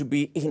wants you to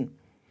be in.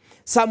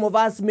 Some of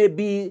us may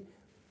be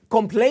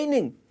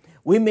complaining.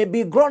 We may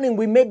be groaning.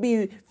 We may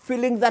be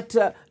feeling that,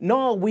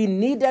 no, we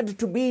needed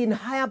to be in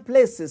higher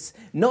places,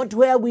 not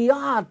where we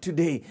are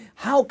today.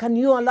 How can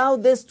you allow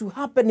this to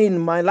happen in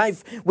my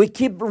life? We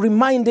keep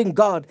reminding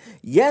God.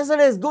 Yes, it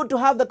is good to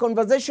have the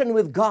conversation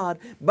with God,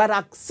 but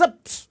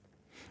accept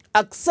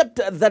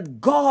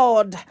that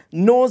God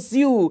knows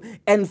you.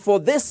 And for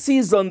this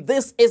season,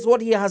 this is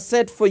what He has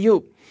said for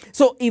you.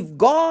 So if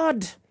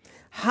God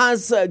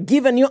has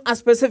given you a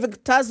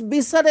specific task,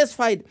 be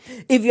satisfied.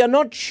 If you're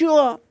not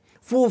sure,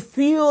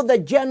 fulfill the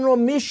general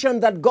mission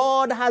that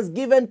God has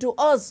given to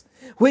us,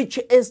 which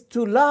is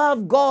to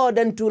love God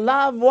and to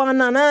love one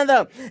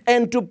another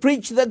and to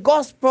preach the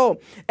gospel.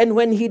 And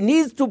when He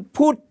needs to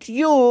put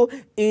more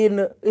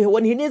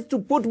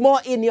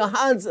in your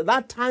hands,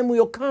 that time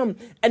will come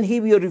and He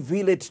will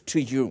reveal it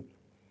to you.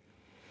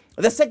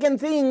 The second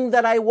thing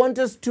that I want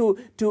us to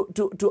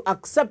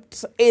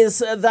accept is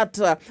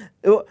that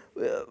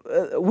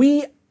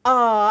we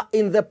are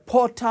in the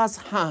potter's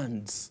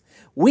hands.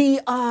 We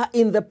are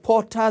in the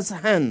potter's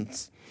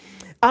hands.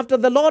 After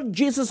the Lord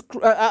Jesus,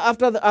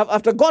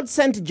 after God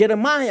sent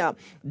Jeremiah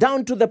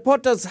down to the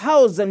potter's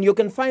house, and you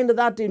can find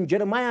that in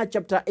Jeremiah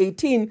chapter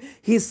 18,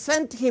 He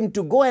sent him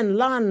to go and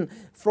learn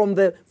from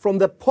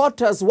the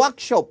potter's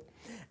workshop.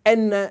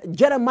 And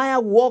Jeremiah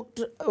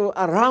walked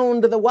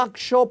around the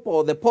workshop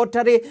or the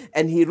pottery,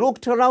 and he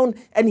looked around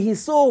and he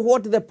saw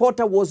what the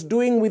potter was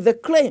doing with the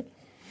clay.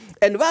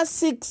 And verse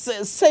 6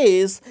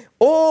 says,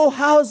 O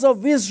house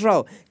of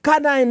Israel,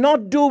 can I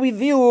not do with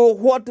you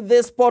what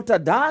this potter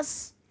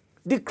does?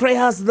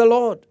 Declares the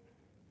Lord.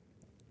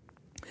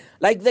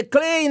 Like the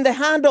clay in the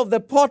hand of the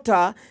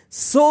potter,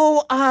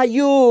 so are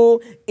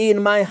you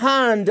in my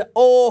hand,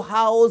 O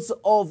house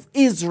of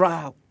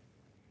Israel.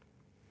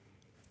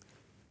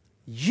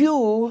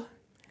 You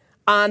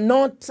are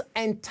not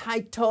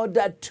entitled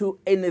to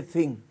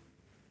anything.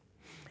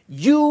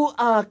 You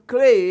are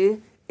clay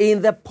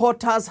in the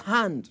potter's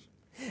hand,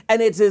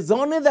 and it is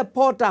only the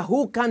potter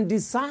who can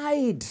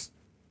decide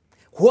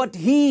what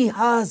he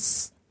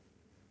has.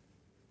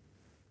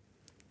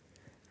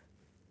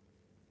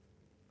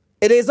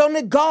 It is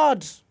only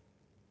God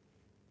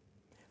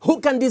who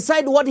can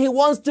decide what he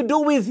wants to do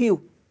with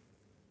you.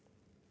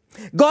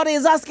 God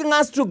is asking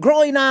us to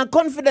grow in our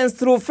confidence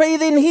through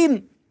faith in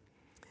him,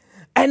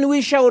 and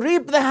we shall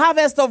reap the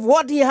harvest of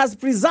what he has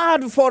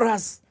preserved for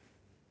us.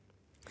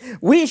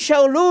 We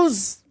shall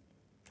lose.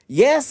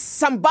 Yes,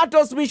 some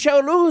battles we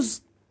shall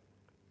lose.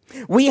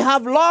 We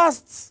have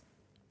lost.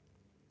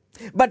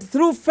 But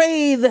through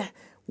faith,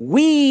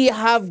 we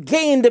have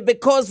gained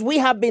because we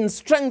have been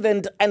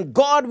strengthened, and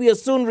God will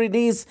soon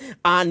release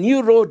our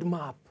new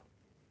roadmap.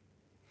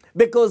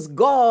 Because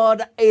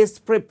God is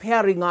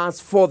preparing us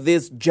for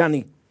this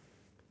journey.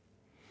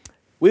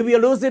 We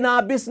will lose in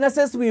our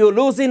businesses, we will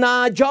lose in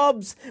our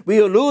jobs, we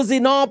will lose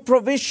in our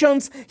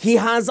provisions. He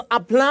has a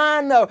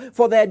plan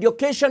for the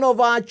education of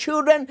our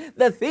children,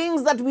 the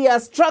things that we are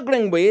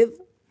struggling with.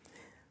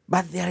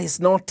 But there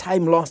is no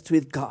time lost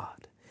with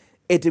God.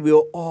 It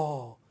will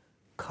all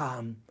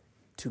come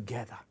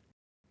together.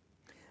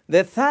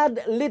 The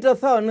third little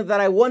thorn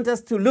that I want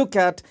us to look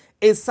at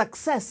is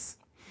success.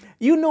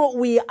 You know,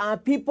 we are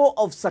people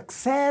of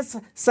success,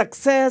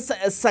 success,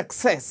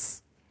 success.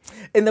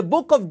 In the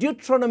book of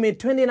Deuteronomy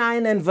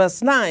 29 and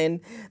verse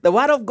 9, the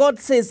word of God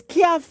says,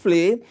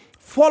 carefully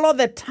follow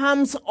the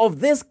terms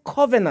of this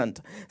covenant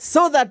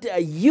so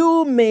that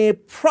you may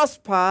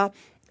prosper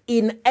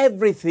in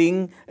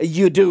everything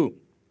you do.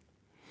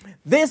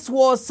 This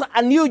was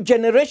a new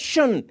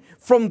generation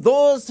from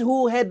those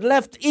who had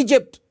left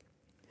Egypt.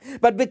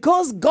 But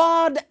because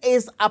God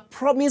is a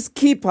promise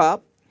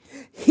keeper,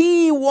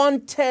 he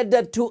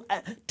wanted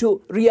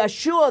to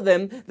reassure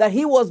them that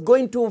he was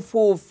going to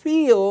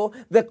fulfill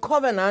the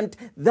covenant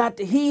that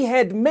he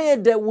had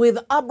made with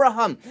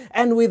Abraham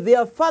and with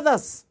their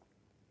fathers.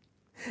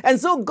 And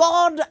so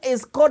God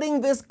is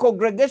calling this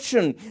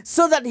congregation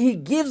so that he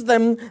gives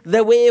them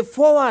the way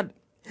forward.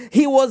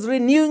 He was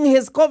renewing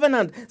his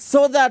covenant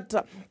so that,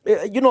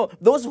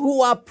 those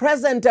who are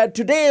present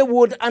today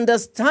would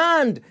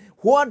understand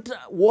what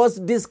was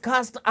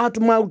discussed at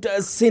Mount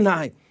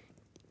Sinai.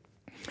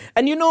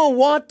 And you know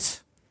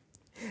what?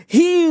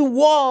 He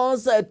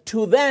was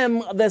to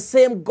them the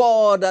same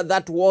God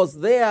that was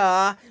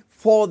there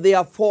for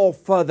their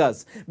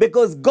forefathers,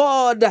 because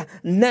God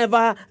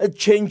never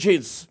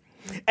changes.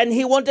 And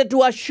he wanted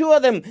to assure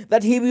them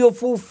that he will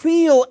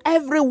fulfill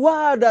every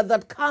word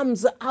that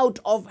comes out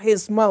of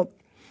his mouth.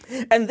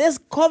 And this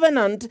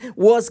covenant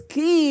was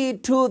key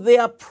to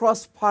their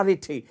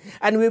prosperity.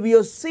 And we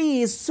will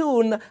see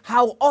soon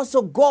how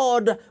also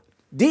God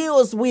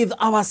deals with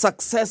our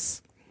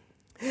success.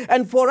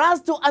 And for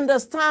us to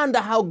understand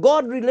how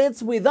God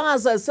relates with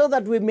us so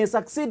that we may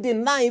succeed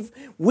in life,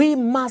 we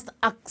must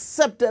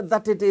accept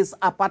that it is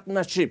a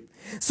partnership.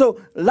 So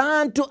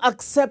learn to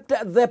accept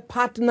the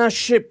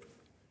partnership.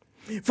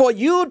 For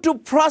you to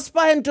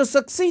prosper and to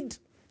succeed,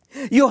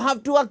 you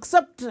have to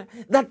accept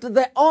that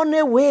the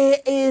only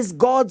way is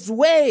God's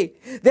way.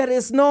 There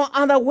is no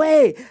other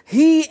way.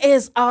 He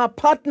is our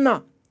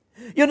partner.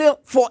 You know,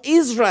 for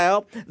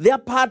Israel, their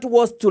part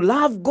was to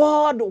love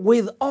God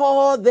with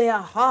all their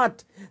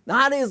heart.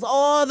 That is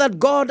all that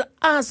God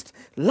asked.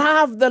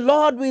 Love the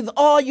Lord with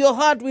all your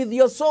heart, with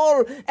your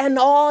soul, and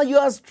all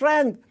your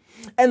strength.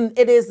 And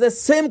it is the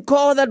same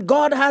call that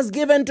God has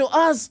given to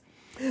us,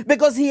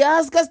 because he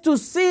asks us to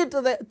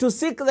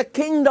seek the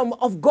kingdom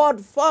of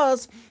God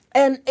first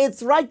and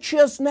its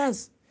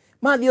righteousness.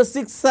 Matthew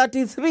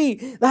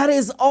 6:33, that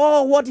is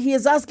all what he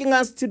is asking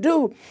us to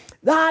do.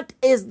 That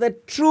is the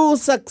true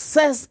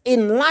success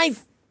in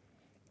life,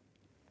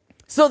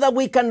 so that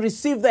we can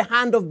receive the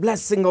hand of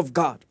blessing of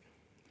God.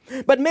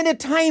 But many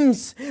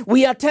times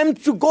we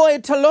attempt to go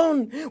it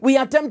alone. We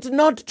attempt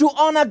not to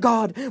honor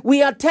God.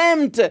 We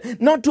attempt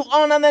not to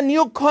honor the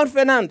new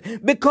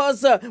covenant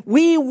because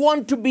we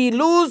want to be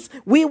loose.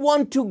 We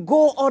want to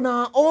go on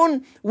our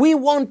own. We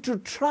want to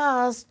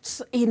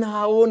trust in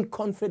our own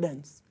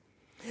confidence.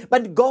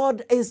 But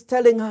God is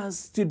telling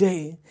us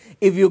today,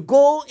 if you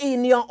go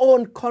in your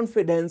own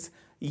confidence,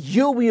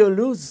 you will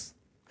lose.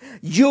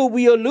 You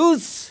will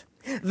lose.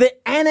 The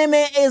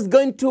enemy is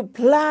going to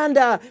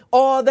plunder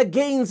all the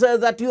gains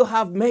that you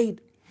have made.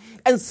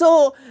 And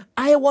so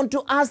I want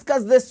to ask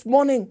us this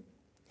morning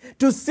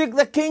to seek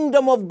the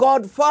kingdom of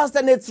God first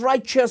and its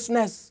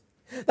righteousness.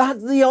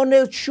 That's the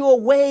only sure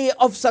way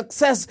of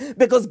success,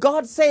 because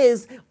God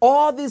says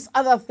all these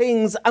other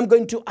things I'm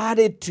going to add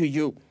it to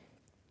you.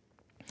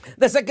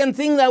 The second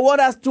thing that I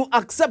want us to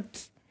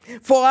accept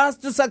for us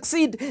to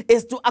succeed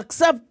is to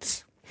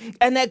accept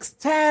and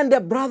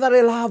extend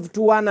brotherly love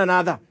to one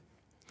another.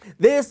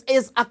 This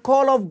is a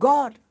call of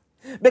God,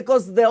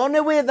 because the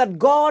only way that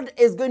God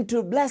is going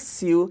to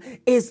bless you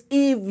is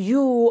if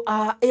you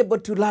are able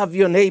to love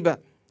your neighbor.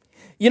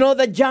 You know,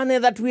 the journey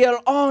that we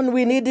are on,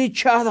 we need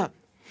each other.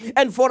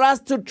 And for us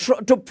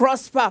to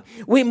prosper,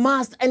 we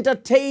must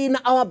entertain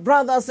our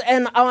brothers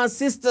and our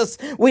sisters.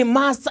 We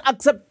must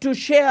accept to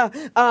share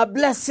our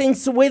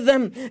blessings with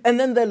them. And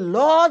then the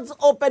Lord's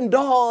open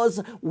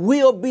doors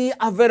will be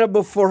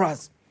available for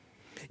us.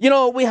 You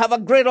know, we have a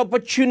great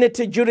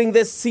opportunity during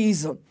this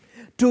season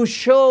to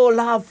show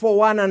love for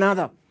one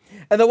another.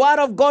 And the word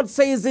of God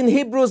says in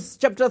Hebrews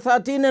chapter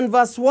 13 and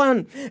verse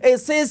 1, it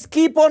says,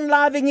 keep on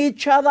loving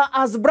each other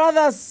as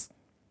brothers.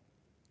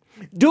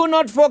 Do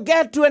not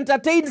forget to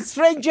entertain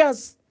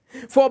strangers,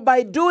 for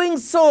by doing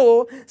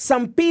so,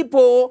 some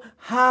people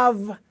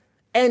have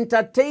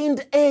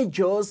entertained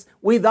angels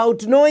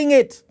without knowing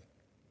it.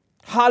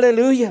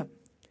 Hallelujah.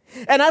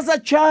 And as a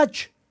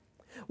church,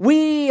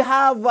 we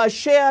have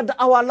shared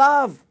our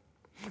love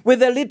with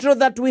the little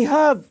that we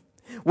have.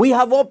 We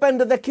have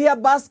opened the care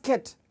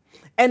basket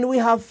and we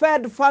have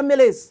fed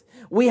families.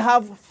 We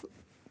have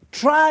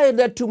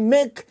tried to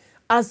make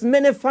as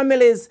many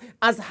families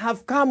as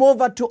have come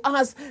over to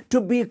us to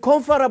be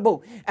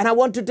comfortable. And I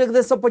want to take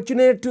this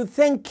opportunity to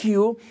thank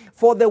you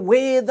for the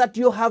way that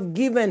you have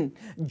given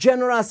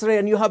generously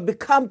and you have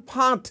become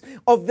part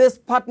of this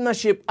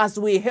partnership as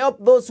we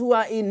help those who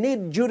are in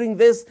need during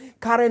this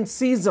current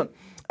season.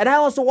 And I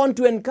also want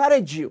to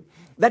encourage you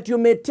that you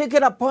may take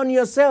it upon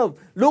yourself.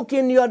 Look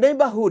in your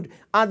neighborhood.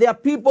 Are there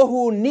people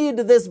who need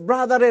this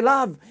brotherly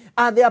love?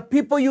 Are there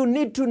people you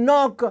need to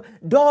knock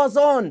doors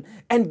on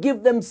and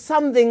give them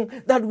something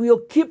that will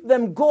keep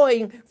them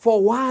going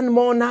for one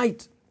more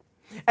night?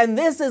 And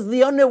this is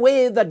the only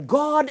way that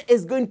God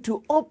is going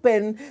to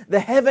open the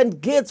heaven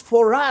gates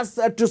for us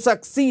to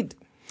succeed.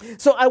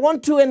 So I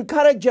want to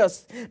encourage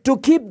us to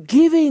keep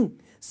giving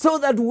so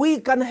that we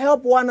can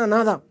help one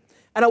another.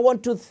 And I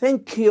want to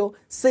thank you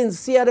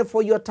sincerely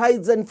for your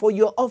tithes and for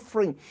your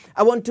offering.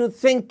 I want to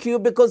thank you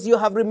because you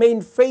have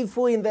remained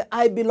faithful in the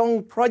I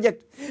Belong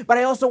project. But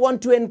I also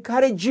want to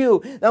encourage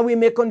you that we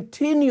may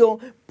continue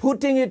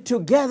putting it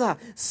together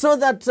so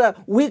that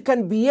we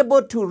can be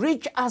able to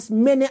reach as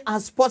many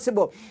as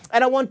possible.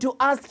 And I want to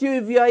ask you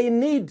if you are in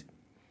need.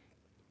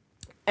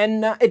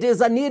 And it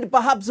is a need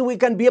perhaps we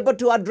can be able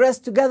to address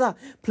together.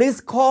 Please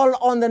call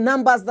on the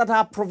numbers that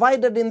are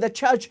provided in the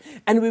church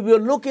and we will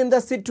look in the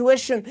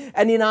situation,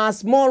 and in a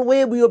small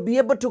way we will be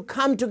able to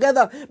come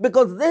together,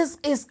 because this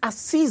is a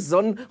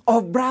season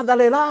of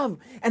brotherly love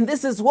and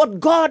this is what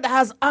God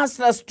has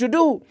asked us to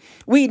do.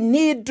 We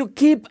need to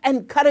keep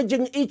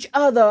encouraging each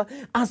other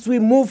as we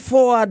move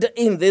forward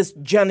in this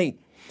journey.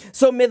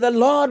 So may the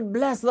Lord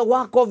bless the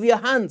work of your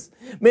hands.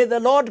 May the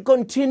Lord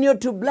continue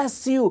to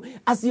bless you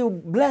as you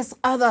bless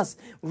others.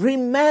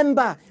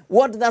 Remember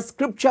what the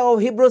scripture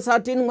of Hebrews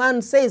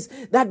 13:1 says,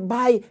 that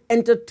by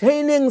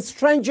entertaining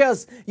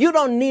strangers, you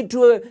don't need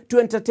to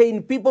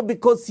entertain people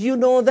because you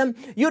know them.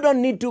 You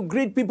don't need to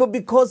greet people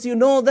because you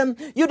know them.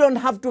 You don't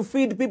have to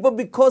feed people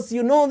because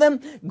you know them.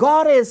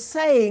 God is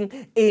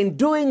saying, in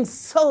doing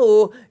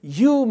so,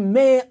 you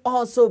may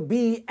also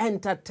be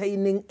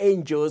entertaining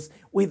angels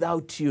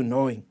without you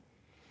knowing.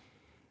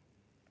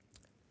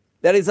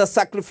 There is a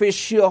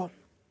sacrificial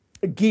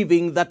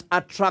giving that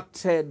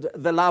attracted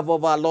the love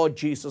of our Lord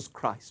Jesus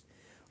Christ.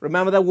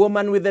 Remember the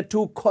woman with the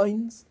 2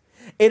 coins?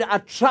 It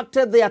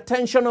attracted the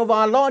attention of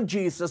our Lord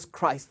Jesus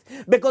Christ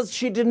because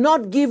she did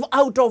not give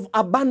out of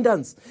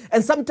abundance.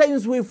 And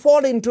sometimes we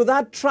fall into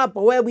that trap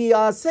where we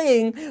are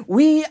saying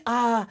we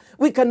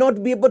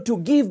cannot be able to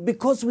give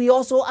because we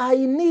also are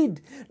in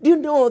need. Do you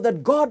know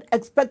that God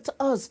expects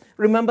us?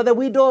 Remember the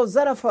widow of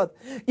Zarephath.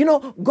 You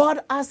know,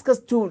 God asks us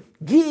to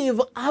give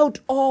out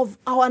of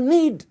our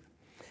need.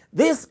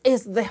 This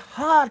is the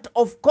heart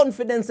of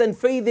confidence and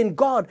faith in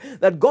God,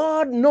 that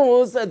God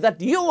knows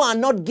that you are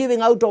not giving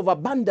out of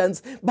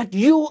abundance, but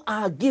you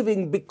are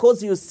giving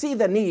because you see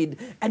the need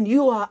and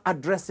you are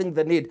addressing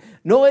the need,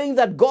 knowing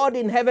that God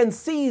in heaven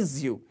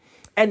sees you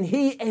and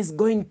He is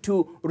going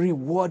to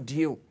reward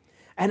you.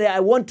 And I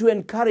want to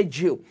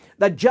encourage you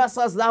that just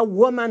as that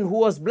woman who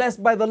was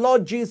blessed by the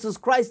Lord Jesus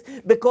Christ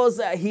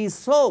because He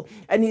saw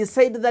and He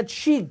said that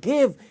she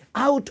gave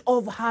out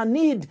of her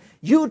need,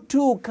 you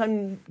too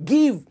can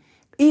give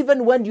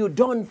even when you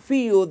don't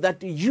feel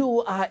that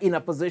you are in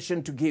a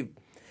position to give.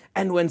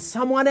 And when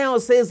someone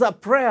else says a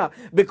prayer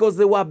because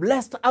they were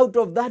blessed out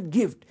of that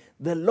gift,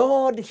 the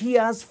Lord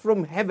hears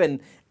from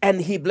heaven and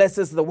He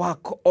blesses the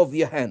work of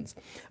your hands.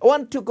 I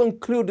want to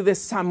conclude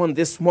this sermon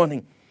this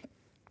morning.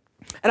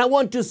 And I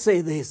want to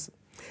say this.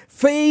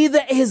 Faith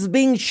is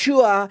being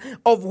sure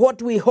of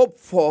what we hope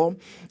for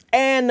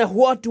and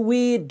what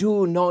we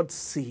do not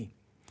see.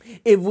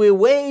 If we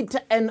wait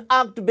and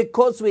act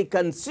because we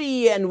can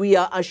see and we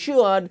are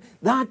assured,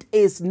 that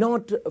is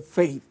not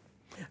faith.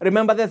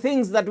 Remember the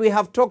things that we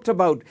have talked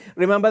about.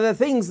 Remember the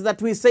things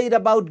that we said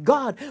about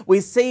God.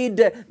 We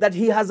said that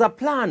He has a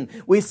plan.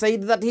 We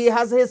said that He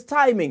has His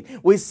timing.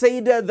 We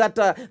said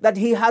that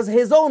He has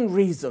His own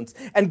reasons.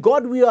 And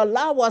God will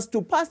allow us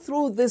to pass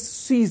through this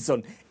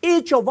season.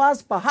 Each of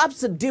us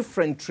perhaps a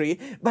different tree,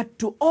 but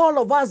to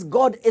all of us,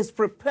 God is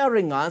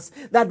preparing us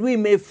that we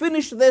may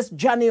finish this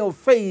journey of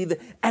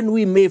faith and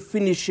we may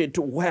finish it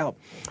well.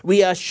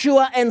 We are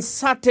sure and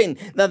certain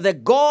that the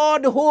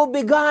God who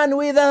began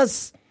with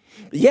us,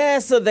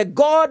 yes, the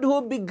God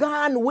who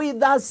began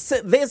with us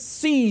this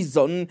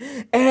season,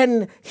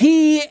 and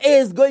He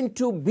is going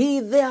to be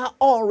there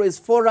always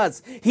for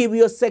us. He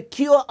will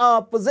secure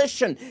our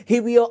position. He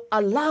will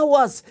allow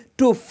us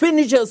to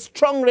finish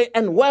strongly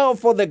and well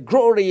for the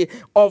glory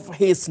of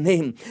His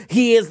name.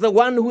 He is the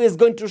one who is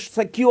going to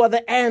secure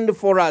the end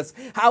for us,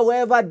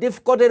 however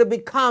difficult it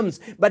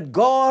becomes. But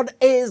God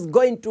is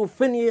going to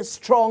finish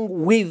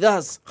strong with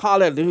us.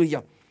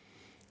 Hallelujah.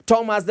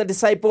 Thomas, the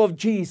disciple of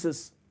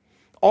Jesus,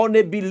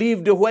 only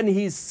believed when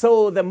he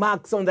saw the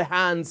marks on the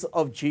hands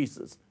of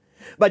Jesus.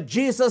 But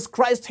Jesus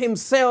Christ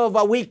Himself,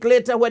 a week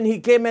later when He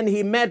came and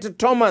He met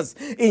Thomas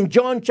in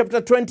John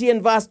chapter 20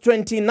 and verse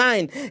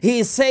 29,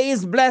 He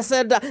says,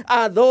 "Blessed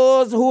are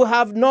those who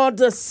have not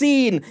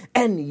seen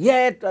and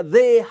yet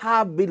they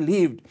have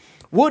believed."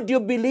 Would you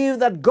believe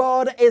that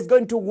God is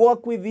going to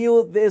walk with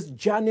you this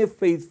journey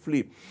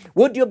faithfully?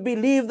 Would you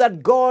believe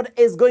that God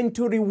is going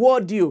to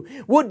reward you?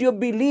 Would you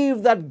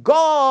believe that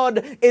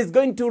God is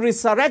going to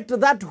resurrect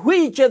that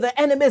which the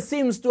enemy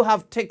seems to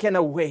have taken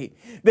away?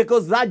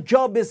 Because that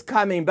job is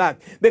coming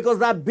back. Because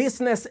that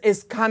business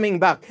is coming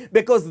back.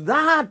 Because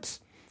that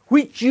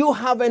which you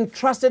have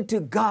entrusted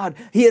to God,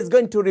 He is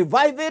going to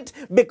revive it,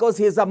 because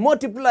He is a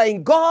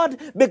multiplying God,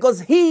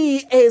 because He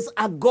is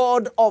a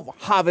God of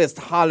harvest.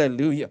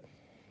 Hallelujah.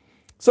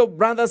 So,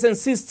 brothers and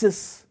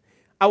sisters,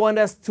 I want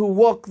us to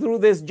walk through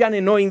this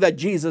journey knowing that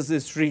Jesus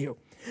is real,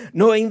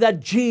 knowing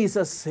that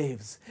Jesus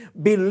saves.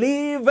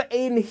 Believe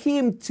in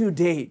Him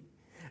today.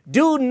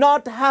 Do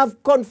not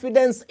have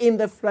confidence in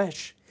the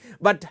flesh,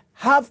 but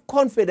have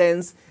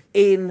confidence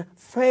in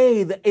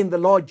faith in the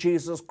Lord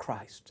Jesus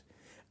Christ.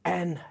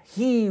 And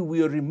He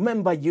will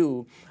remember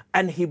you,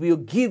 and He will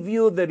give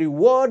you the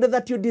reward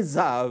that you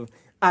deserve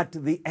at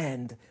the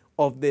end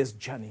of this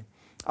journey.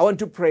 I want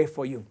to pray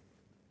for you.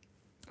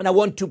 And I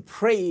want to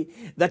pray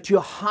that your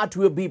heart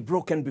will be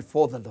broken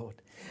before the Lord.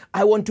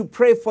 I want to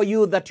pray for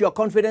you that your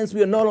confidence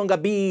will no longer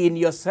be in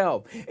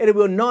yourself. It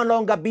will no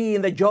longer be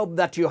in the job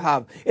that you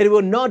have. It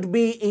will not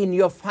be in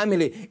your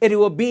family. It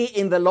will be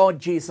in the Lord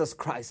Jesus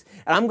Christ.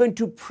 And I'm going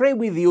to pray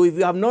with you if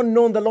you have not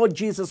known the Lord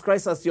Jesus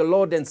Christ as your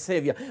Lord and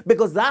Savior,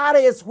 because that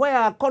is where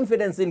our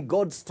confidence in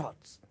God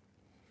starts.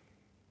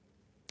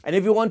 And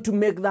if you want to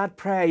make that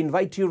prayer, I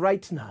invite you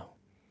right now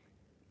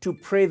to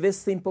pray this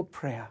simple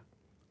prayer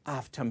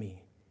after me.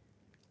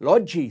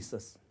 Lord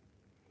Jesus,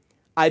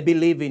 I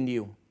believe in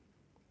you.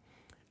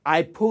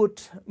 I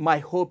put my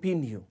hope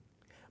in you.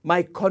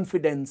 My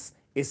confidence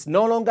is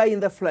no longer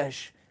in the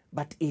flesh,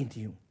 but in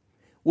you.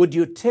 Would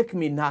you take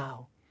me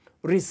now,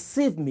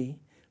 receive me,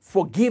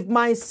 forgive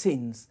my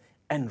sins,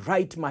 and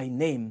write my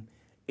name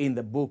in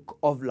the book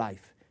of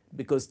life?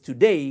 Because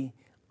today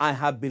I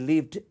have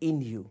believed in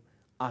you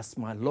as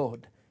my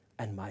Lord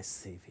and my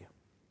Savior.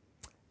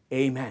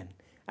 Amen.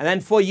 And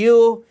then for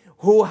you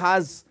who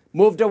has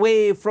moved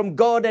away from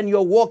God and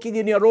you're walking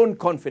in your own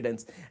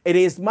confidence, it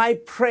is my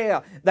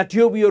prayer that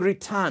you will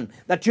return,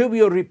 that you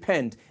will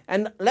repent.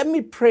 And let me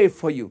pray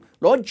for you.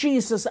 Lord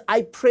Jesus,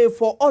 I pray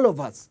for all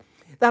of us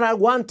that at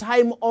one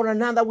time or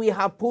another we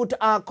have put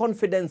our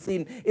confidence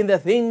in the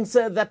things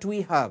that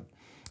we have.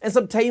 And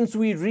sometimes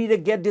we really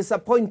get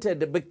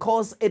disappointed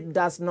because it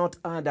does not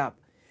add up.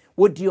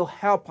 Would you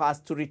help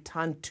us to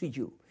return to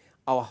you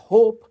our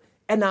hope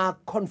and our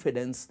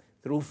confidence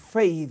through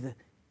faith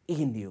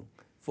in you?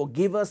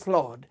 Forgive us,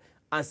 Lord,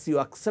 as you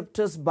accept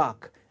us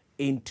back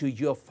into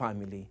your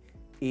family.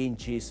 In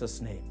Jesus'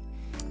 name,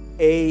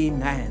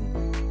 amen.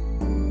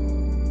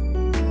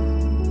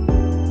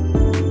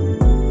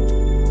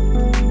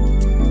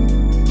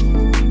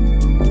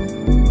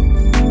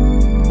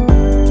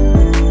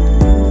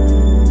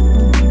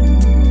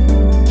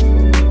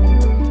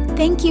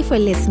 Thank you for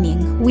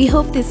listening. We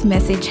hope this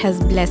message has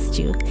blessed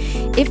you.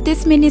 If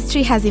this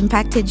ministry has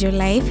impacted your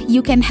life,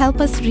 you can help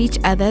us reach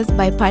others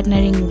by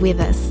partnering with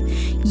us.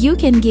 You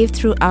can give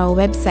through our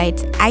website,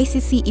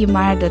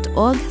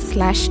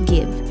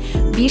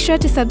 iccimara.org/give. Be sure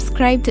to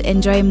subscribe to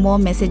enjoy more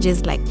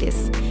messages like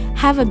this.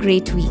 Have a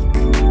great week.